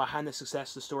the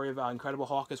Success, the story of Incredible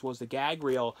Hulk, as well as the gag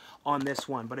reel on this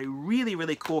one. But a really,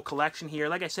 really cool collection here.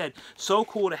 Like I said, so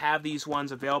cool to have these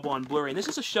ones available on Blu-ray. And this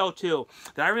is a show, too,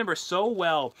 that I remember so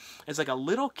well as like a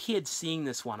little kid seeing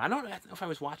this one. I don't know if I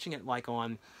was watching it like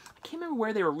on, I can't remember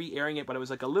where they were re-airing it, but it was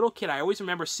like a little kid. I always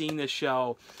remember seeing this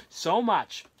show so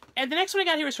much. And the next one I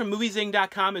got here is from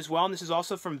MovieZing.com as well, and this is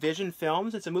also from Vision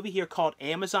Films. It's a movie here called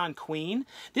Amazon Queen.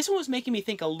 This one was making me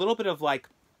think a little bit of like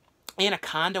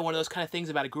Anaconda, one of those kind of things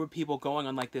about a group of people going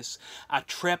on like this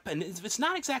trip. And it's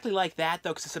not exactly like that,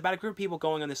 though, because it's about a group of people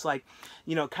going on this, like,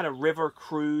 you know, kind of river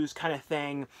cruise kind of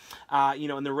thing, you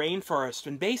know, in the rainforest.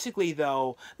 And basically,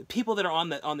 though, the people that are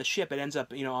on the ship, it ends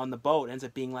up, you know, on the boat, ends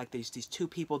up being like these 2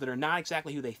 people that are not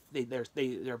exactly who they're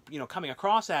you know, coming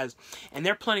across as, and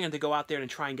they're planning on to go out there and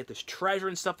try and get this treasure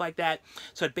and stuff like that.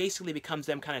 So it basically becomes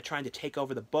them kind of trying to take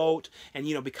over the boat, and,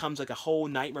 you know, becomes like a whole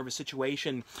nightmare of a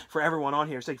situation for everyone on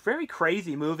here. It's like very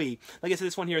crazy movie. Like I said,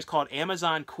 this one here is called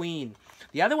Amazon Queen.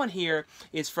 The other one here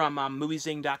is from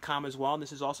MovieZing.com as well, and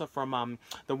this is also from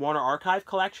the Warner Archive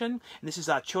collection. And this is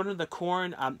Children of the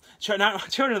Corn, not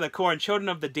Children of the Corn, Children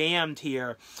of the Damned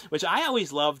here, which I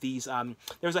always love these.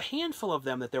 There's a handful of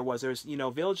them that there was. There's, you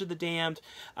know, Village of the Damned,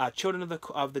 Children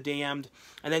of the Damned,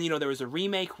 and then, you know, there was a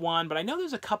remake one, but I know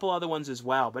there's a couple other ones as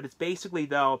well. But it's basically,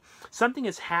 though, something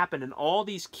has happened, and all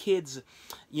these kids,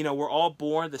 you know, were all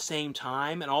born at the same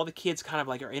time, and all the the kids kind of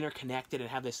like are interconnected and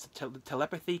have this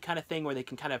telepathy kind of thing where they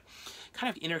can kind of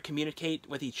intercommunicate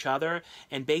with each other.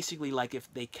 And basically, like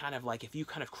if you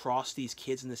kind of cross these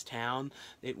kids in this town,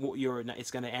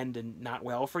 it's going to end and not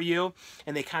well for you.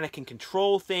 And they kind of can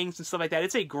control things and stuff like that.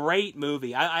 It's a great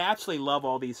movie. I absolutely love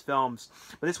all these films.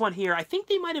 But this one here, I think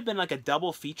they might have been like a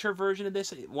double feature version of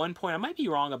this at one point. I might be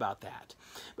wrong about that.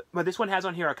 But this one has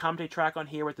on here a commentary track on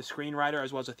here with the screenwriter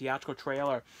as well as a theatrical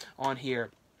trailer on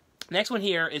here. Next one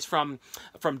here is from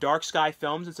Dark Sky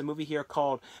Films. It's a movie here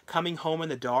called Coming Home in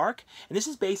the Dark. And this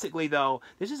is basically, though,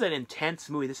 this is an intense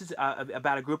movie. This is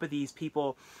about a group of these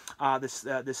people,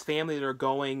 this family that are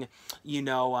going, you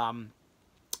know,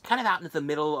 kind of out into the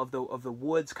middle of the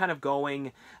woods, kind of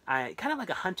going, kind of like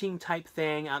a hunting type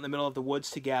thing out in the middle of the woods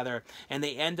together, and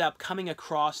they end up coming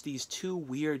across these two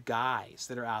weird guys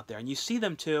that are out there, and you see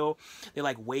them too. They're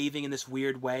like waving in this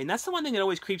weird way, and that's the one thing that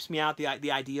always creeps me out.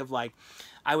 The idea of like,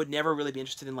 I would never really be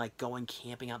interested in like going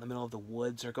camping out in the middle of the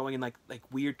woods or going in like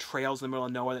weird trails in the middle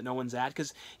of nowhere that no one's at,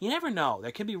 because you never know.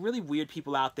 There can be really weird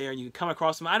people out there and you can come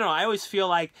across them. I don't know. I always feel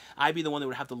like I'd be the one that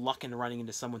would have the luck into running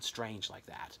into someone strange like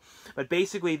that. But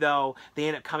basically, though, they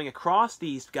end up coming across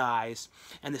these guys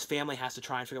and this family has to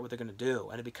try and figure out what they're going to do.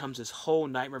 And it becomes this whole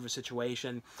nightmare of a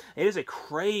situation. It is a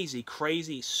crazy,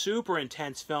 crazy, super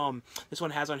intense film. This one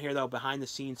has on here, though, behind the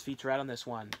scenes featurette on this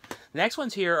one. The next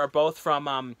ones here are both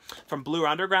from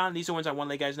Blu-ray Underground. These are ones I want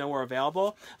to let you guys know were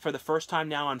available for the first time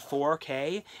now on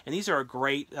 4K. And these are a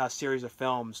great series of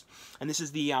films. And this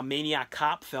is the Maniac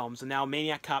Cop films. And now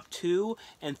Maniac Cop 2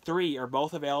 and 3 are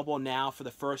both available now for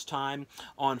the first time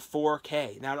on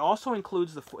 4K. Now it also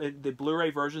includes the Blu-ray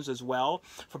versions as well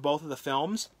for both of the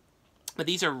films. But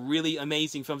these are really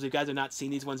amazing films. If you guys have not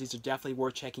seen these ones, these are definitely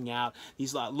worth checking out.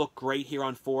 These look great here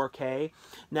on 4K.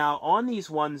 Now, on these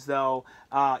ones, though,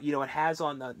 you know, it has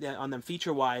on them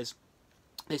feature-wise,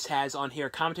 this has on here a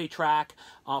commentary track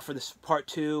for this part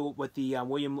 2 with the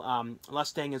William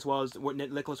Lustig as well as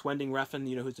Nicholas Winding Refn,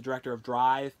 you know, who's the director of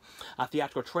Drive.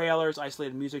 Theatrical trailers,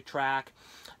 isolated music track.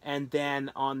 And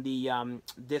then on the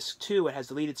disc 2, it has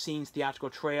deleted scenes, theatrical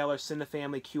trailer,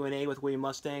 Cinefamily Q&A with William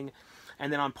Lustig.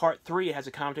 And then on part 3, it has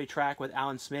a commentary track with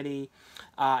Alan Smitty.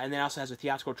 And then it also has a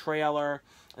theatrical trailer.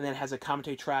 And then it has a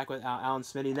commentary track with Alan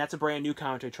Smitty. And that's a brand new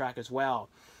commentary track as well.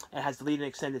 It has deleted and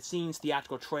extended scenes,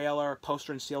 theatrical trailer,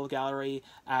 poster and seal gallery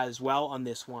as well on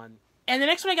this one. And the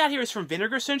next one I got here is from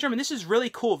Vinegar Syndrome, and this is really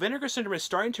cool. Vinegar Syndrome is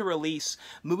starting to release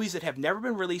movies that have never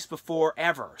been released before,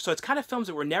 ever. So it's kind of films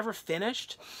that were never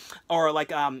finished, or like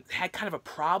had kind of a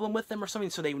problem with them or something,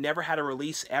 so they never had a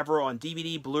release ever on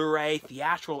DVD, Blu-ray,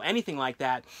 theatrical, anything like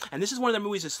that. And this is one of their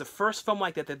movies. It's the first film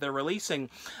like that that they're releasing,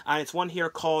 and it's one here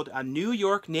called New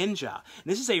York Ninja.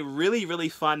 And this is a really, really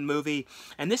fun movie.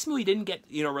 And this movie didn't get,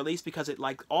 you know, released because it,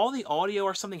 like, all the audio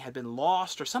or something had been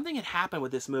lost, or something had happened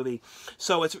with this movie.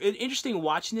 So it's interesting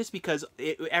watching this because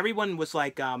everyone was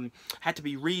like had to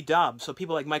be redubbed. So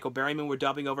people like Michael Berryman were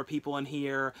dubbing over people in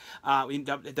here. We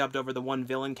dubbed over the one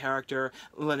villain character.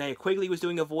 Linnea Quigley was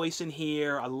doing a voice in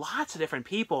here. Lots of different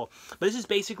people. But this is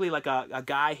basically like a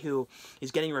guy who is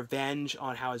getting revenge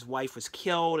on how his wife was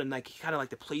killed, and like kind of like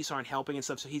the police aren't helping and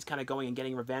stuff. So he's kind of going and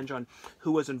getting revenge on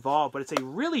who was involved. But it's a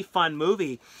really fun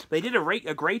movie. They did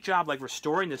a great job like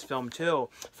restoring this film too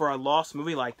for a lost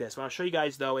movie like this. But I'll show you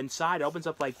guys though. Inside it opens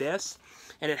up like this.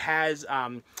 And it has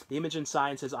the image inside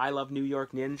and says, "I love New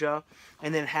York Ninja."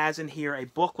 And then it has in here a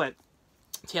booklet,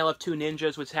 Tale of Two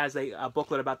Ninjas, which has a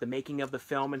booklet about the making of the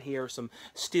film in here, some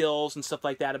stills and stuff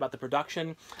like that about the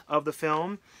production of the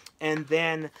film. And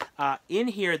then in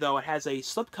here, though, it has a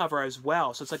slipcover as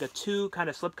well. So it's like a two kind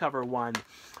of slipcover one.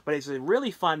 But it's a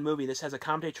really fun movie. This has a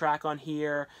commentary track on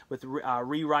here with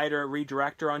rewriter,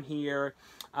 redirector on here.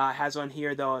 Has on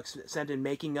here, though, extended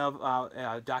making of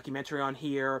documentary on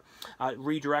here,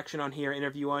 redirection on here,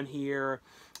 interview on here,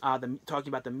 talking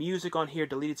about the music on here,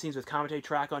 deleted scenes with commentary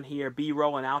track on here,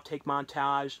 B-roll and outtake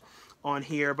montage on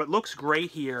here. But looks great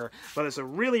here. But it's a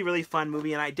really, really fun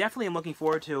movie, and I definitely am looking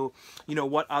forward to, you know,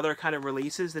 what other kind of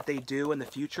releases that they do in the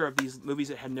future of these movies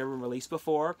that have never been released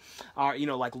before, you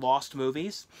know, like lost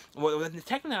movies. Well,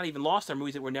 technically not even lost, they're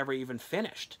movies that were never even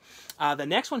finished. The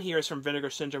next one here is from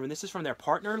Vinegar Syndrome, and this is from their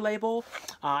partner label.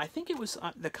 I think it was,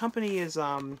 the company is,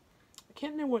 I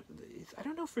can't remember what, I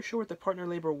don't know for sure what the partner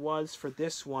label was for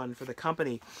this one, for the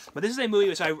company. But this is a movie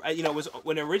which you know, was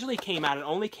when it originally came out, it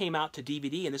only came out to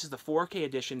DVD, and this is the 4K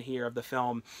edition here of the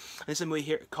film. And this is a movie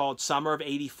here called Summer of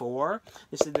 '84.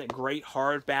 This is a great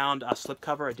hardbound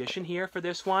slipcover edition here for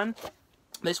this one.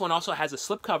 This one also has a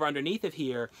slipcover underneath it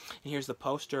here, and here's the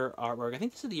poster artwork. I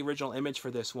think this is the original image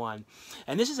for this one.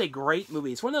 And this is a great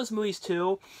movie. It's one of those movies,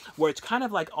 too, where it's kind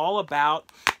of like all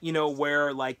about, you know,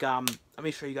 where, like, let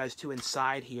me show you guys, too,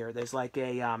 inside here. There's like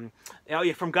a, oh,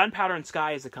 yeah, from Gunpowder and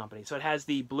Sky is the company. So it has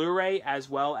the Blu-ray as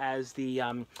well as the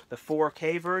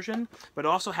 4K version, but it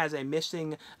also has a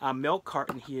missing milk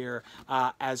carton here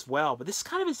as well. But this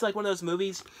kind of is like one of those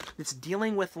movies that's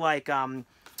dealing with, like,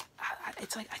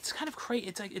 it's kind of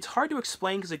crazy. It's hard to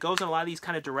explain because it goes in a lot of these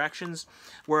kind of directions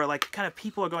where like kind of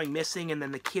people are going missing and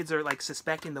then the kids are like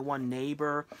suspecting the one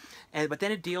neighbor, but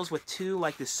then it deals with too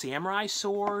like the samurai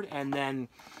sword and then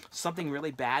something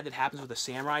really bad that happens with the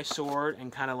samurai sword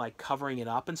and kind of like covering it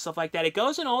up and stuff like that. It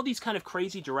goes in all these kind of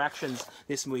crazy directions.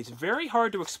 This movie is very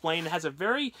hard to explain. It has a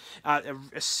very a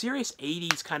serious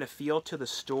 80s kind of feel to the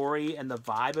story and the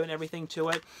vibe and everything to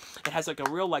it. It has like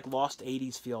a real like lost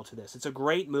 80s feel to this. It's a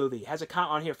great movie. It has a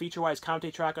on here feature-wise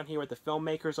commentary track on here with the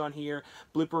filmmakers on here,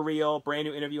 blooper reel, brand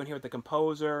new interview on here with the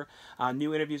composer,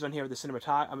 new interviews on here with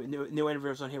the new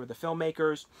interviews on here with the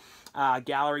filmmakers,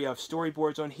 gallery of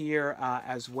storyboards on here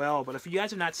as well. But if you guys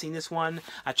have not seen this one,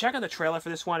 check out the trailer for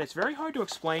this one. It's very hard to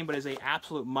explain, but is an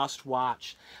absolute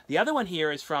must-watch. The other one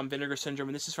here is from Vinegar Syndrome,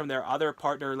 and this is from their other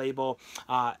partner label,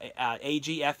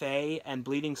 AGFA and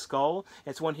Bleeding Skull.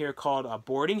 It's one here called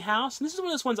Boarding House, and this is one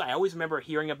of those ones I always remember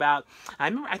hearing about.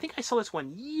 I think I saw this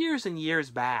one years and years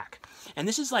back, and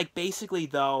this is like basically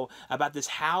though about this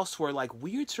house where like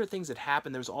weird sort of things that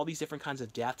happen. There's all these different kinds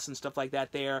of deaths and stuff like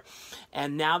that there,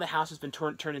 and now the house has been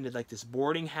turned into like this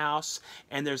boarding house,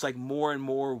 and there's like more and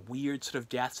more weird sort of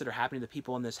deaths that are happening to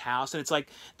people in this house, and it's like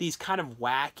these kind of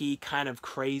wacky, kind of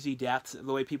crazy deaths,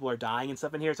 the way people are dying and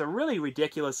stuff in here. It's a really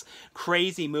ridiculous,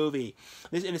 crazy movie.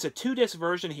 And it's a 2-disc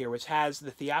version here, which has the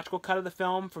theatrical cut of the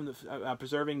film from the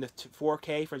preserving the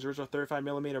 4K for its original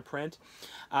 35mm print.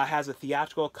 Has a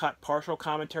theatrical cut partial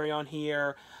commentary on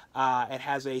here. It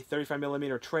has a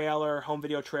 35mm trailer, home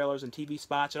video trailers, and TV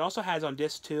spots. It also has on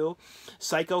disc 2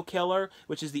 Psycho Killer,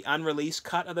 which is the unreleased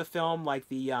cut of the film, like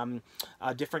the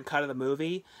different cut of the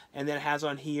movie. And then it has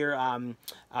on here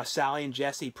Sally and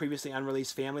Jesse, previously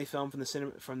unreleased family film from the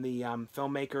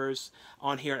filmmakers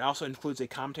on here. It also includes a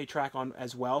commentary track on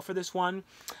as well for this one.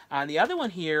 And the other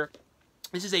one here,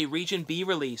 this is a Region B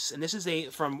release, and this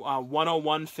is from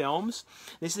 101 Films.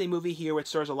 This is a movie here which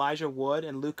stars Elijah Wood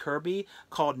and Luke Kirby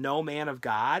called No Man of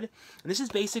God. And this is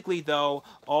basically, though,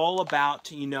 all about,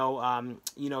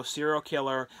 serial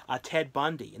killer Ted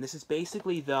Bundy. And this is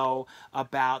basically, though,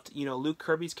 about, Luke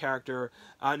Kirby's character.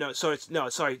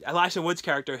 Elijah Wood's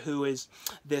character, who is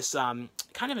this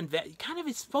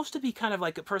it's supposed to be kind of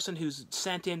like a person who's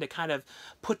sent in to kind of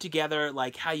put together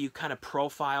like how you kind of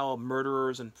profile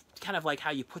murderers and kind of like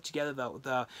how you put together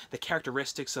the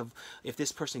characteristics of if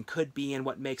this person could be and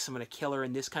what makes someone a killer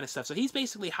and this kind of stuff. So he's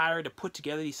basically hired to put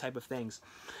together these type of things.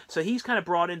 So he's kind of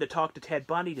brought in to talk to Ted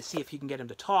Bundy to see if he can get him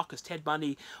to talk, because Ted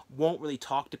Bundy won't really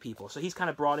talk to people. So he's kind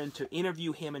of brought in to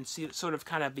interview him and see,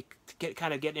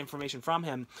 get information from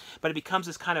him. But it becomes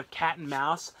this kind of cat and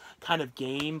mouse kind of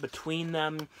game between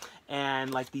them,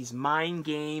 and like these mind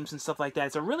games and stuff like that.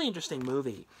 It's a really interesting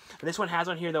movie. And this one has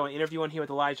on here, though, an interview on here with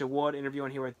Elijah Wood, interview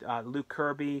on here with Luke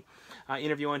Kirby,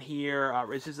 interview on here.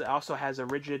 This also has a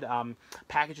rigid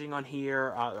packaging on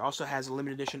here. Also has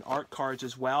limited edition art cards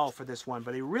as well for this one.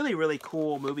 But a really, really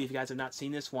cool movie if you guys have not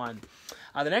seen this one.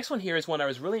 The next one here is one I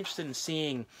was really interested in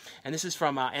seeing, and this is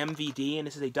from MVD, and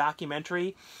this is a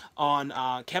documentary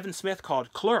on Kevin Smith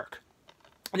called Clerk.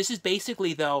 This is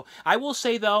basically, though, I will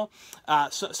say, though,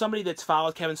 somebody that's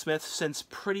followed Kevin Smith since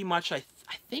pretty much, I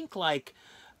think, like,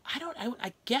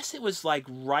 I guess it was, like,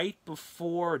 right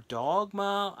before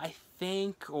Dogma, I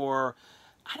think, or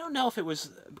I don't know if it was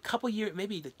a couple years,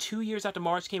 maybe the 2 years after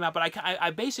Mars came out, but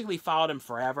I basically followed him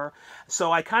forever.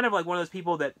 So I kind of like one of those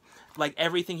people that, like,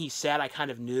 everything he said I kind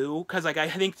of knew, because like I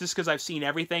think just because I've seen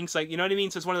everything, so, like, you know what I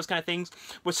mean? So it's one of those kind of things.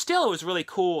 But still, it was really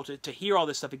cool to hear all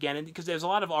this stuff again, and because there's a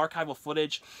lot of archival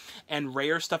footage and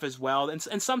rare stuff as well, and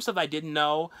some stuff I didn't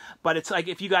know. But it's like,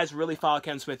 if you guys really follow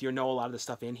Kevin Smith, you'll know a lot of the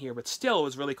stuff in here. But still, it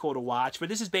was really cool to watch. But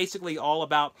this is basically all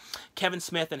about Kevin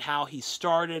Smith and how he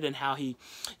started and how he,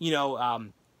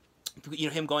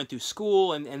 him going through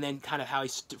school, and then kind of how he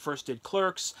first did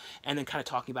Clerks, and then kind of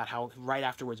talking about how right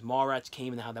afterwards Mallrats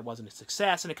came and how that wasn't a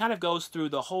success. And it kind of goes through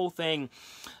the whole thing,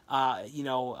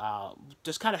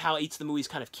 just kind of how each of the movies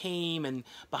kind of came, and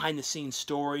behind the scenes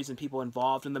stories and people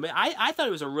involved in them. I thought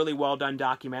it was a really well done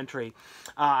documentary.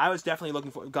 I was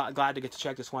definitely glad to get to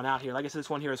check this one out here. Like I said, this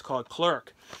one here is called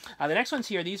Clerk. The next ones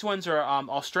here, these ones are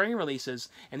Australian releases,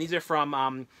 and these are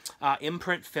from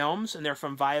Imprint Films, and they're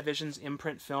from Viavision's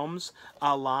Imprint Films. Films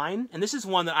line, and this is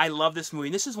one that I love. This movie.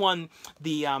 And this is one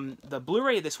the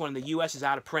Blu-ray of this one in the U.S. is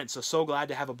out of print, so glad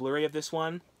to have a Blu-ray of this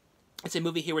one. It's a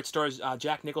movie here which stars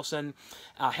Jack Nicholson,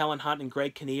 Helen Hunt, and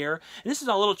Greg Kinnear. And this is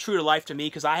a little true to life to me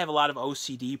because I have a lot of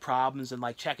OCD problems and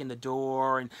like checking the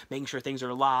door and making sure things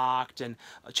are locked and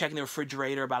checking the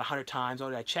refrigerator about 100 times. Oh,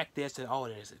 did I check this? And oh,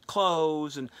 is it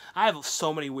closed? And I have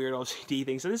so many weird OCD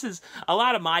things. So this is a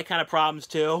lot of my kind of problems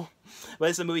too. But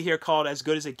it's a movie here called As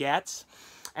Good as It Gets.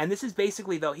 And this is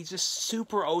basically, though, he's just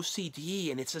super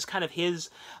OCD, and it's just kind of his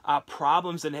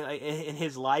problems in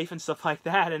his life and stuff like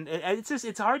that. And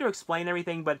it's hard to explain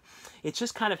everything, but it's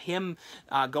just kind of him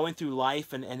going through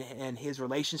life and his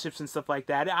relationships and stuff like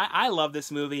that. I love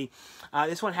this movie.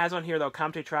 This one has on here, though, a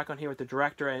commentary track on here with the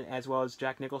director, as well as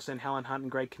Jack Nicholson, Helen Hunt,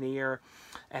 and Greg Kinnear.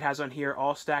 It has on here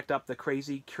all stacked up the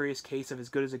crazy, curious case of As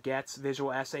Good as It Gets,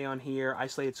 visual essay on here,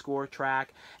 isolated score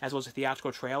track, as well as a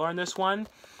theatrical trailer on this one.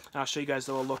 And I'll show you guys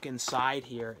a little look inside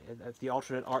here at the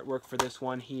alternate artwork for this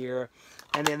one here.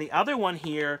 And then the other one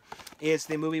here is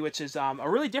the movie, which is a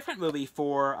really different movie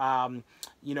for,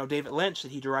 you know, David Lynch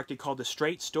that he directed called The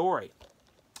Straight Story.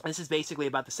 This is basically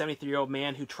about the 73-year-old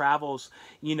man who travels,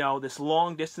 you know, this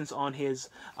long distance on his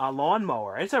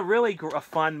lawnmower. It's a really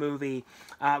fun movie.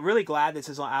 Really glad this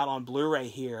is out on Blu-ray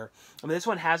here. I mean, this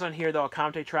one has on here, though, a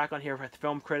commentary track on here for the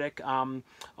film critic on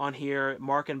here,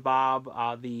 Mark and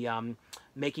Bob, the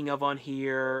making of on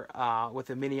here with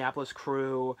the Minneapolis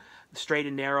crew, Straight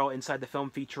and Narrow inside the film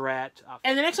featurette.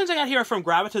 And the next ones I got here are from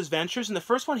Gravitas Ventures, and the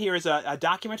first one here is a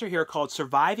documentary here called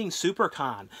Surviving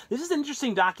SuperCon. This is an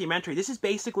interesting documentary. This is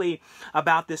basically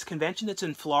about this convention that's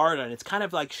in Florida, and it's kind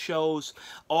of like shows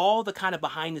all the kind of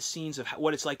behind the scenes of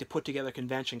what it's like to put together a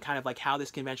convention, kind of like how this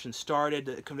convention started.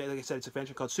 Like I said, it's a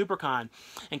convention called SuperCon,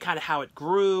 and kind of how it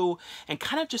grew, and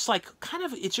kind of just like,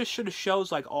 it just sort of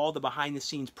shows like all the behind the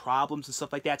scenes problems and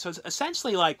stuff like that. So it's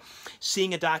essentially like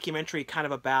seeing a documentary kind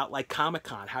of about like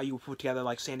Comic-Con, how you put together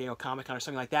like San Diego Comic-Con or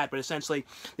something like that. But essentially,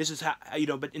 this is how, you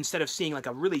know, but instead of seeing like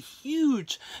a really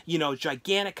huge, you know,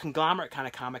 gigantic conglomerate kind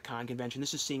of Comic-Con convention,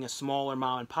 this is seeing a smaller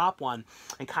mom and pop one,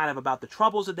 and kind of about the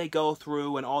troubles that they go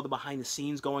through and all the behind the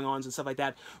scenes going on and stuff like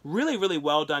that. Really, really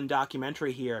well done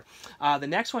documentary here. The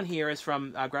next one here is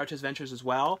from Gravitas Ventures as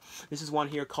well. This is one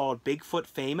here called Bigfoot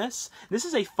Famous. This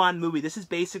is a fun movie. This is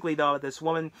basically, though, this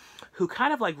woman who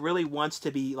kind of like really wants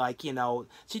to be like, you know,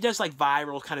 she does like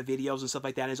viral kind of videos and stuff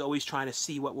like that, and is always trying to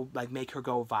see what will like make her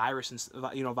go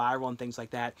viral and things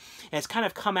like that. And it's kind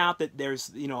of come out that there's,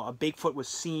 you know, a Bigfoot was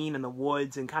seen in the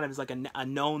woods, and kind of is like a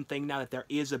known thing now that there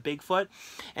is a Bigfoot.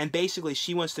 And basically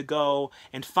she wants to go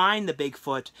and find the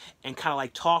Bigfoot and kind of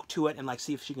like talk to it and like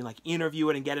see if she can like interview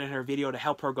it and get it in her video to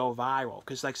help her go viral.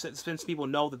 Because like since people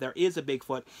know that there is a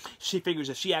Bigfoot, she figures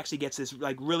if she actually gets this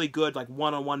like really good like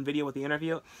one-on-one video with the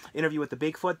interview with the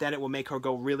Bigfoot, then it will make her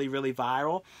go really, really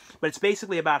viral. But it's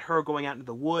basically about her going out into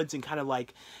the woods and kind of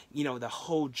like, you know, the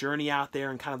whole journey out there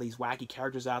and kind of these wacky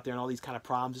characters out there and all these kind of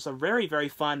problems. It's a very, very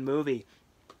fun movie.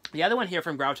 The other one here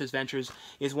from Gravitas Ventures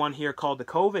is one here called The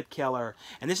COVID Killer.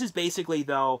 And this is basically,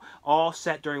 though, all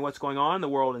set during what's going on in the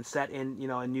world and set in, you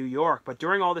know, in New York. But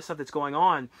during all this stuff that's going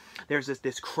on, there's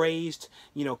this crazed,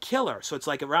 you know, killer. So it's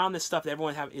like around this stuff that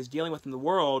everyone is dealing with in the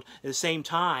world, at the same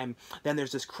time, then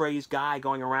there's this crazed guy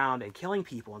going around and killing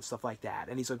people and stuff like that.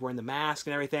 And he's like wearing the mask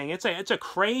and everything. It's a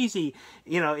crazy,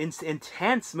 you know,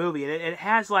 intense movie. And it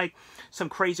has like some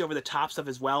crazy over-the-top stuff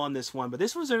as well in this one. But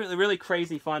this was a really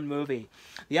crazy, fun movie.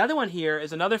 The other one here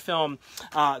is another film.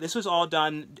 This was all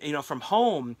done, you know, from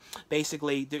home,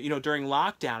 basically, you know, during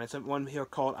lockdown. It's one here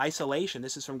called Isolation.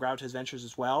 This is from Gravitas Ventures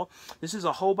as well. This is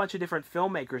a whole bunch of different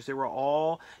filmmakers that were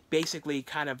all basically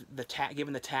kind of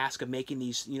given the task of making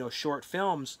these, you know, short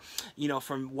films, you know,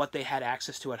 from what they had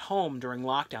access to at home during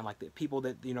lockdown, like the people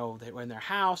that, you know, that were in their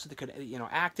house, that could, you know,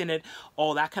 act in it,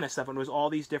 all that kind of stuff. And it was all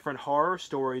these different horror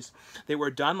stories that were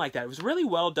done like that. It was really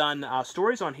well done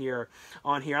stories on here.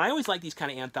 And I always like these kind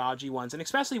of anthology ones, and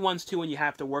especially ones too when you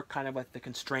have to work kind of with the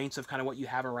constraints of kind of what you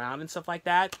have around and stuff like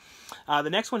that. The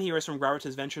next one here is from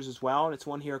Gravitas Ventures as well, and it's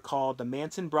one here called The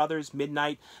Manson Brothers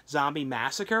Midnight Zombie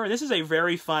Massacre. And this is a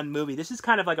very fun movie. This is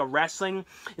kind of like a wrestling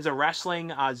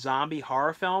zombie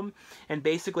horror film, and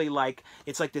basically like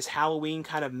it's like this Halloween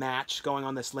kind of match going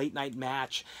on, this late night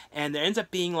match, and there ends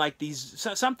up being like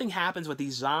something happens with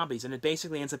these zombies, and it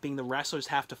basically ends up being the wrestlers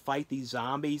have to fight these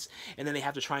zombies, and then they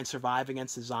have to try and survive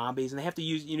against the zombies, and they have to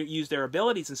use their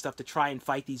abilities and stuff to try and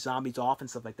fight these zombies off and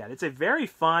stuff like that. It's a very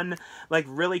fun, like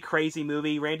really crazy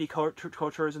movie. Randy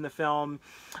Couture is in the film.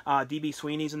 D.B.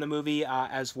 Sweeney's in the movie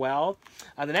as well.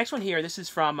 The next one here, this is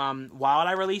from Wild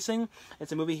Eye Releasing.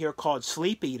 It's a movie here called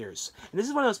Sleep Eaters. And this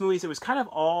is one of those movies that was kind of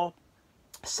all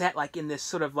set like in this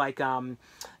sort of like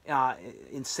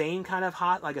insane kind of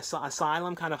like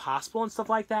asylum kind of hospital and stuff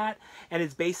like that. And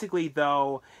it's basically,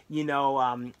 though, you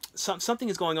know, something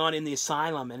is going on in the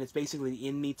asylum, and it's basically the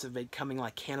inmates are becoming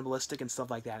like cannibalistic and stuff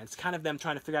like that. It's kind of them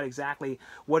trying to figure out exactly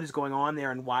what is going on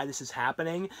there and why this is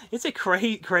happening. It's a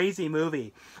crazy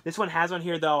movie. This one has on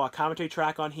here, though, a commentary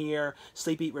track on here,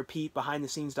 sleep, eat, repeat, behind the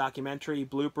scenes documentary,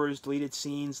 bloopers, deleted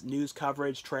scenes, news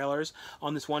coverage, trailers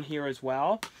on this one here as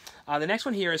well. The next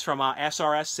one here is from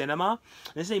SRS Cinema.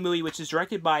 This is a movie which is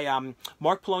directed by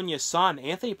Mark Polonia's son.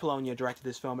 Anthony Polonia directed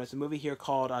this film. It's a movie here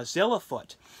called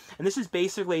Zillafoot. And this is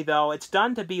basically, though, it's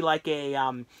done to be like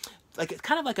a it's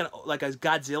kind of like a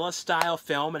Godzilla style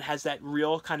film. It has that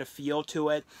real kind of feel to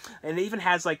it, and it even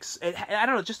has like I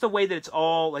don't know, just the way that it's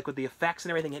all like with the effects and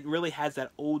everything. It really has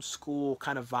that old school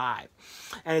kind of vibe,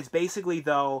 and it's basically,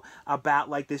 though, about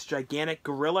like this gigantic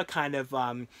gorilla kind of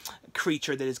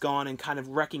creature that is gone and kind of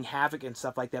wrecking havoc and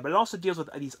stuff like that. But it also deals with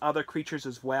these other creatures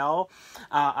as well.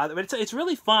 But it's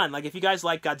really fun. Like if you guys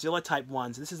like Godzilla type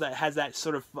ones, this is has that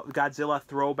sort of Godzilla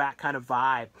throwback kind of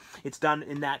vibe. It's done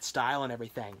in that style and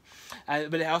everything.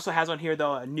 But it also has on here,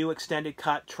 though, a new extended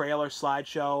cut trailer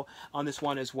slideshow on this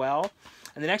one as well.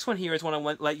 And the next one here is one I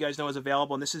want to let you guys know is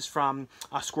available, and this is from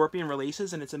Scorpion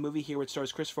Releases, and it's a movie here which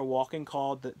stars Christopher Walken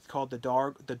called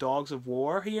the Dogs of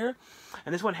War here.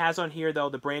 And this one has on here, though,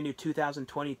 the brand new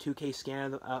 2020 2K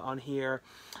scan on here.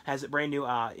 Has a brand new.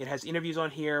 It has interviews on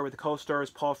here with the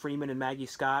co-stars Paul Friedman and Maggie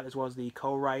Scott, as well as the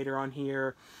co-writer on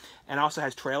here. And also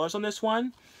has trailers on this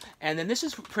one. And then this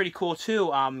is pretty cool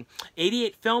too.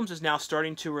 88 Films is now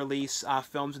starting to release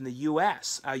films in the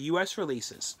U.S. U.S.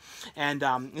 releases. And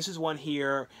this is one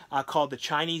here called The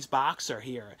Chinese Boxer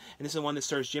here. And this is one that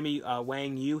stars Jimmy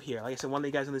Wang Yu here. Like I said, one of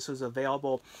the guys on this was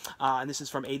available. And this is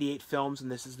from 88 Films,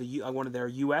 and this is the one of their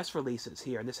U.S. releases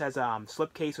here. And this has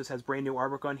slipcase, which has brand new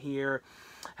artwork on here.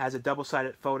 Has a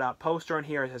double-sided fold-out poster on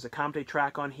here. It has a commentary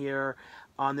track on here.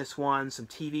 On this one, some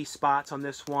TV spots on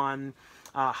this one,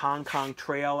 Hong Kong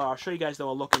trailer. I'll show you guys, though,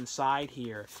 a look inside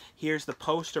here. Here's the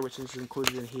poster, which is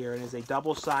included in here, and is a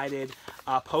double-sided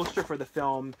poster for the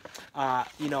film,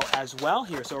 you know, as well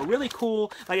here. So really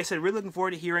cool. Like I said, really looking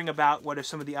forward to hearing about what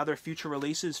some of the other future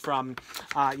releases from,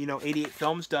 you know, 88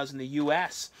 Films does in the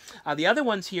U.S. The other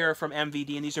ones here are from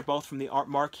MVD, and these are both from the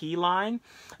Marquee line.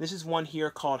 This is one here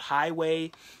called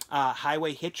Highway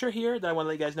Hitcher here that I want to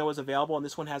let you guys know is available, and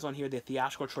this one has on here the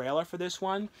theatrical trailer for this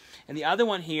one. And the other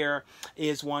one here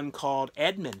is one called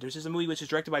Edmund. This is a movie which is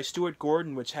directed by Stuart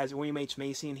Gordon, which has William H.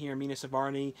 Macy in here, Mina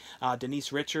Savarni,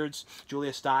 Denise Richards,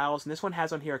 Julia Stiles. And this one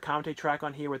has on here a commentary track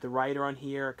on here with the writer on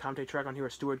here, a commentary track on here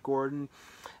with Stuart Gordon,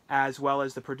 as well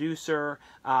as the producer.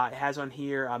 It has on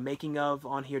here making of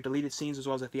on here, deleted scenes, as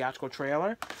well as a theatrical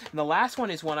trailer. And the last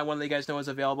one is one I want to let you guys know is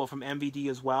available from MVD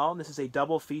as well. And this is a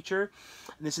double feature.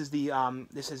 And this is the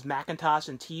this is Macintosh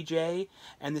and TJ,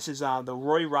 and this is the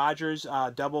Roy Rogers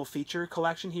double feature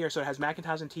collection here. So it has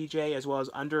Macintosh and TJ as well as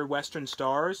Under Western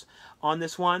Stars on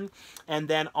this one. And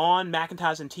then on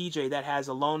Macintosh and TJ, that has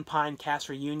a Lone Pine cast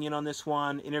reunion on this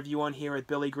one, interview on here with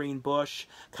Billy Green Bush,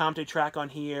 commentary track on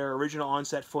here, original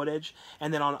on-set footage.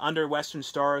 And then on Under Western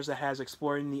Stars, that has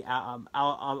exploring the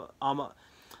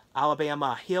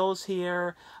Alabama Hills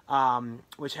here,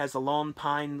 which has the Lone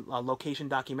Pine location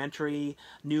documentary,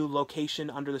 new location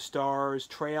Under the Stars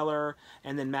trailer,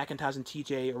 and then Macintosh and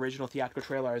TJ original theatrical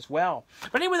trailer as well.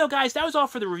 But anyway, though, guys, that was all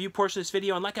for the review portion of this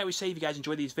video. And like I always say, if you guys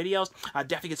enjoy these videos,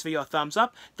 definitely give this video a thumbs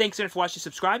up. Thanks again for watching and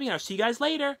subscribing, and I'll see you guys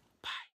later. Bye.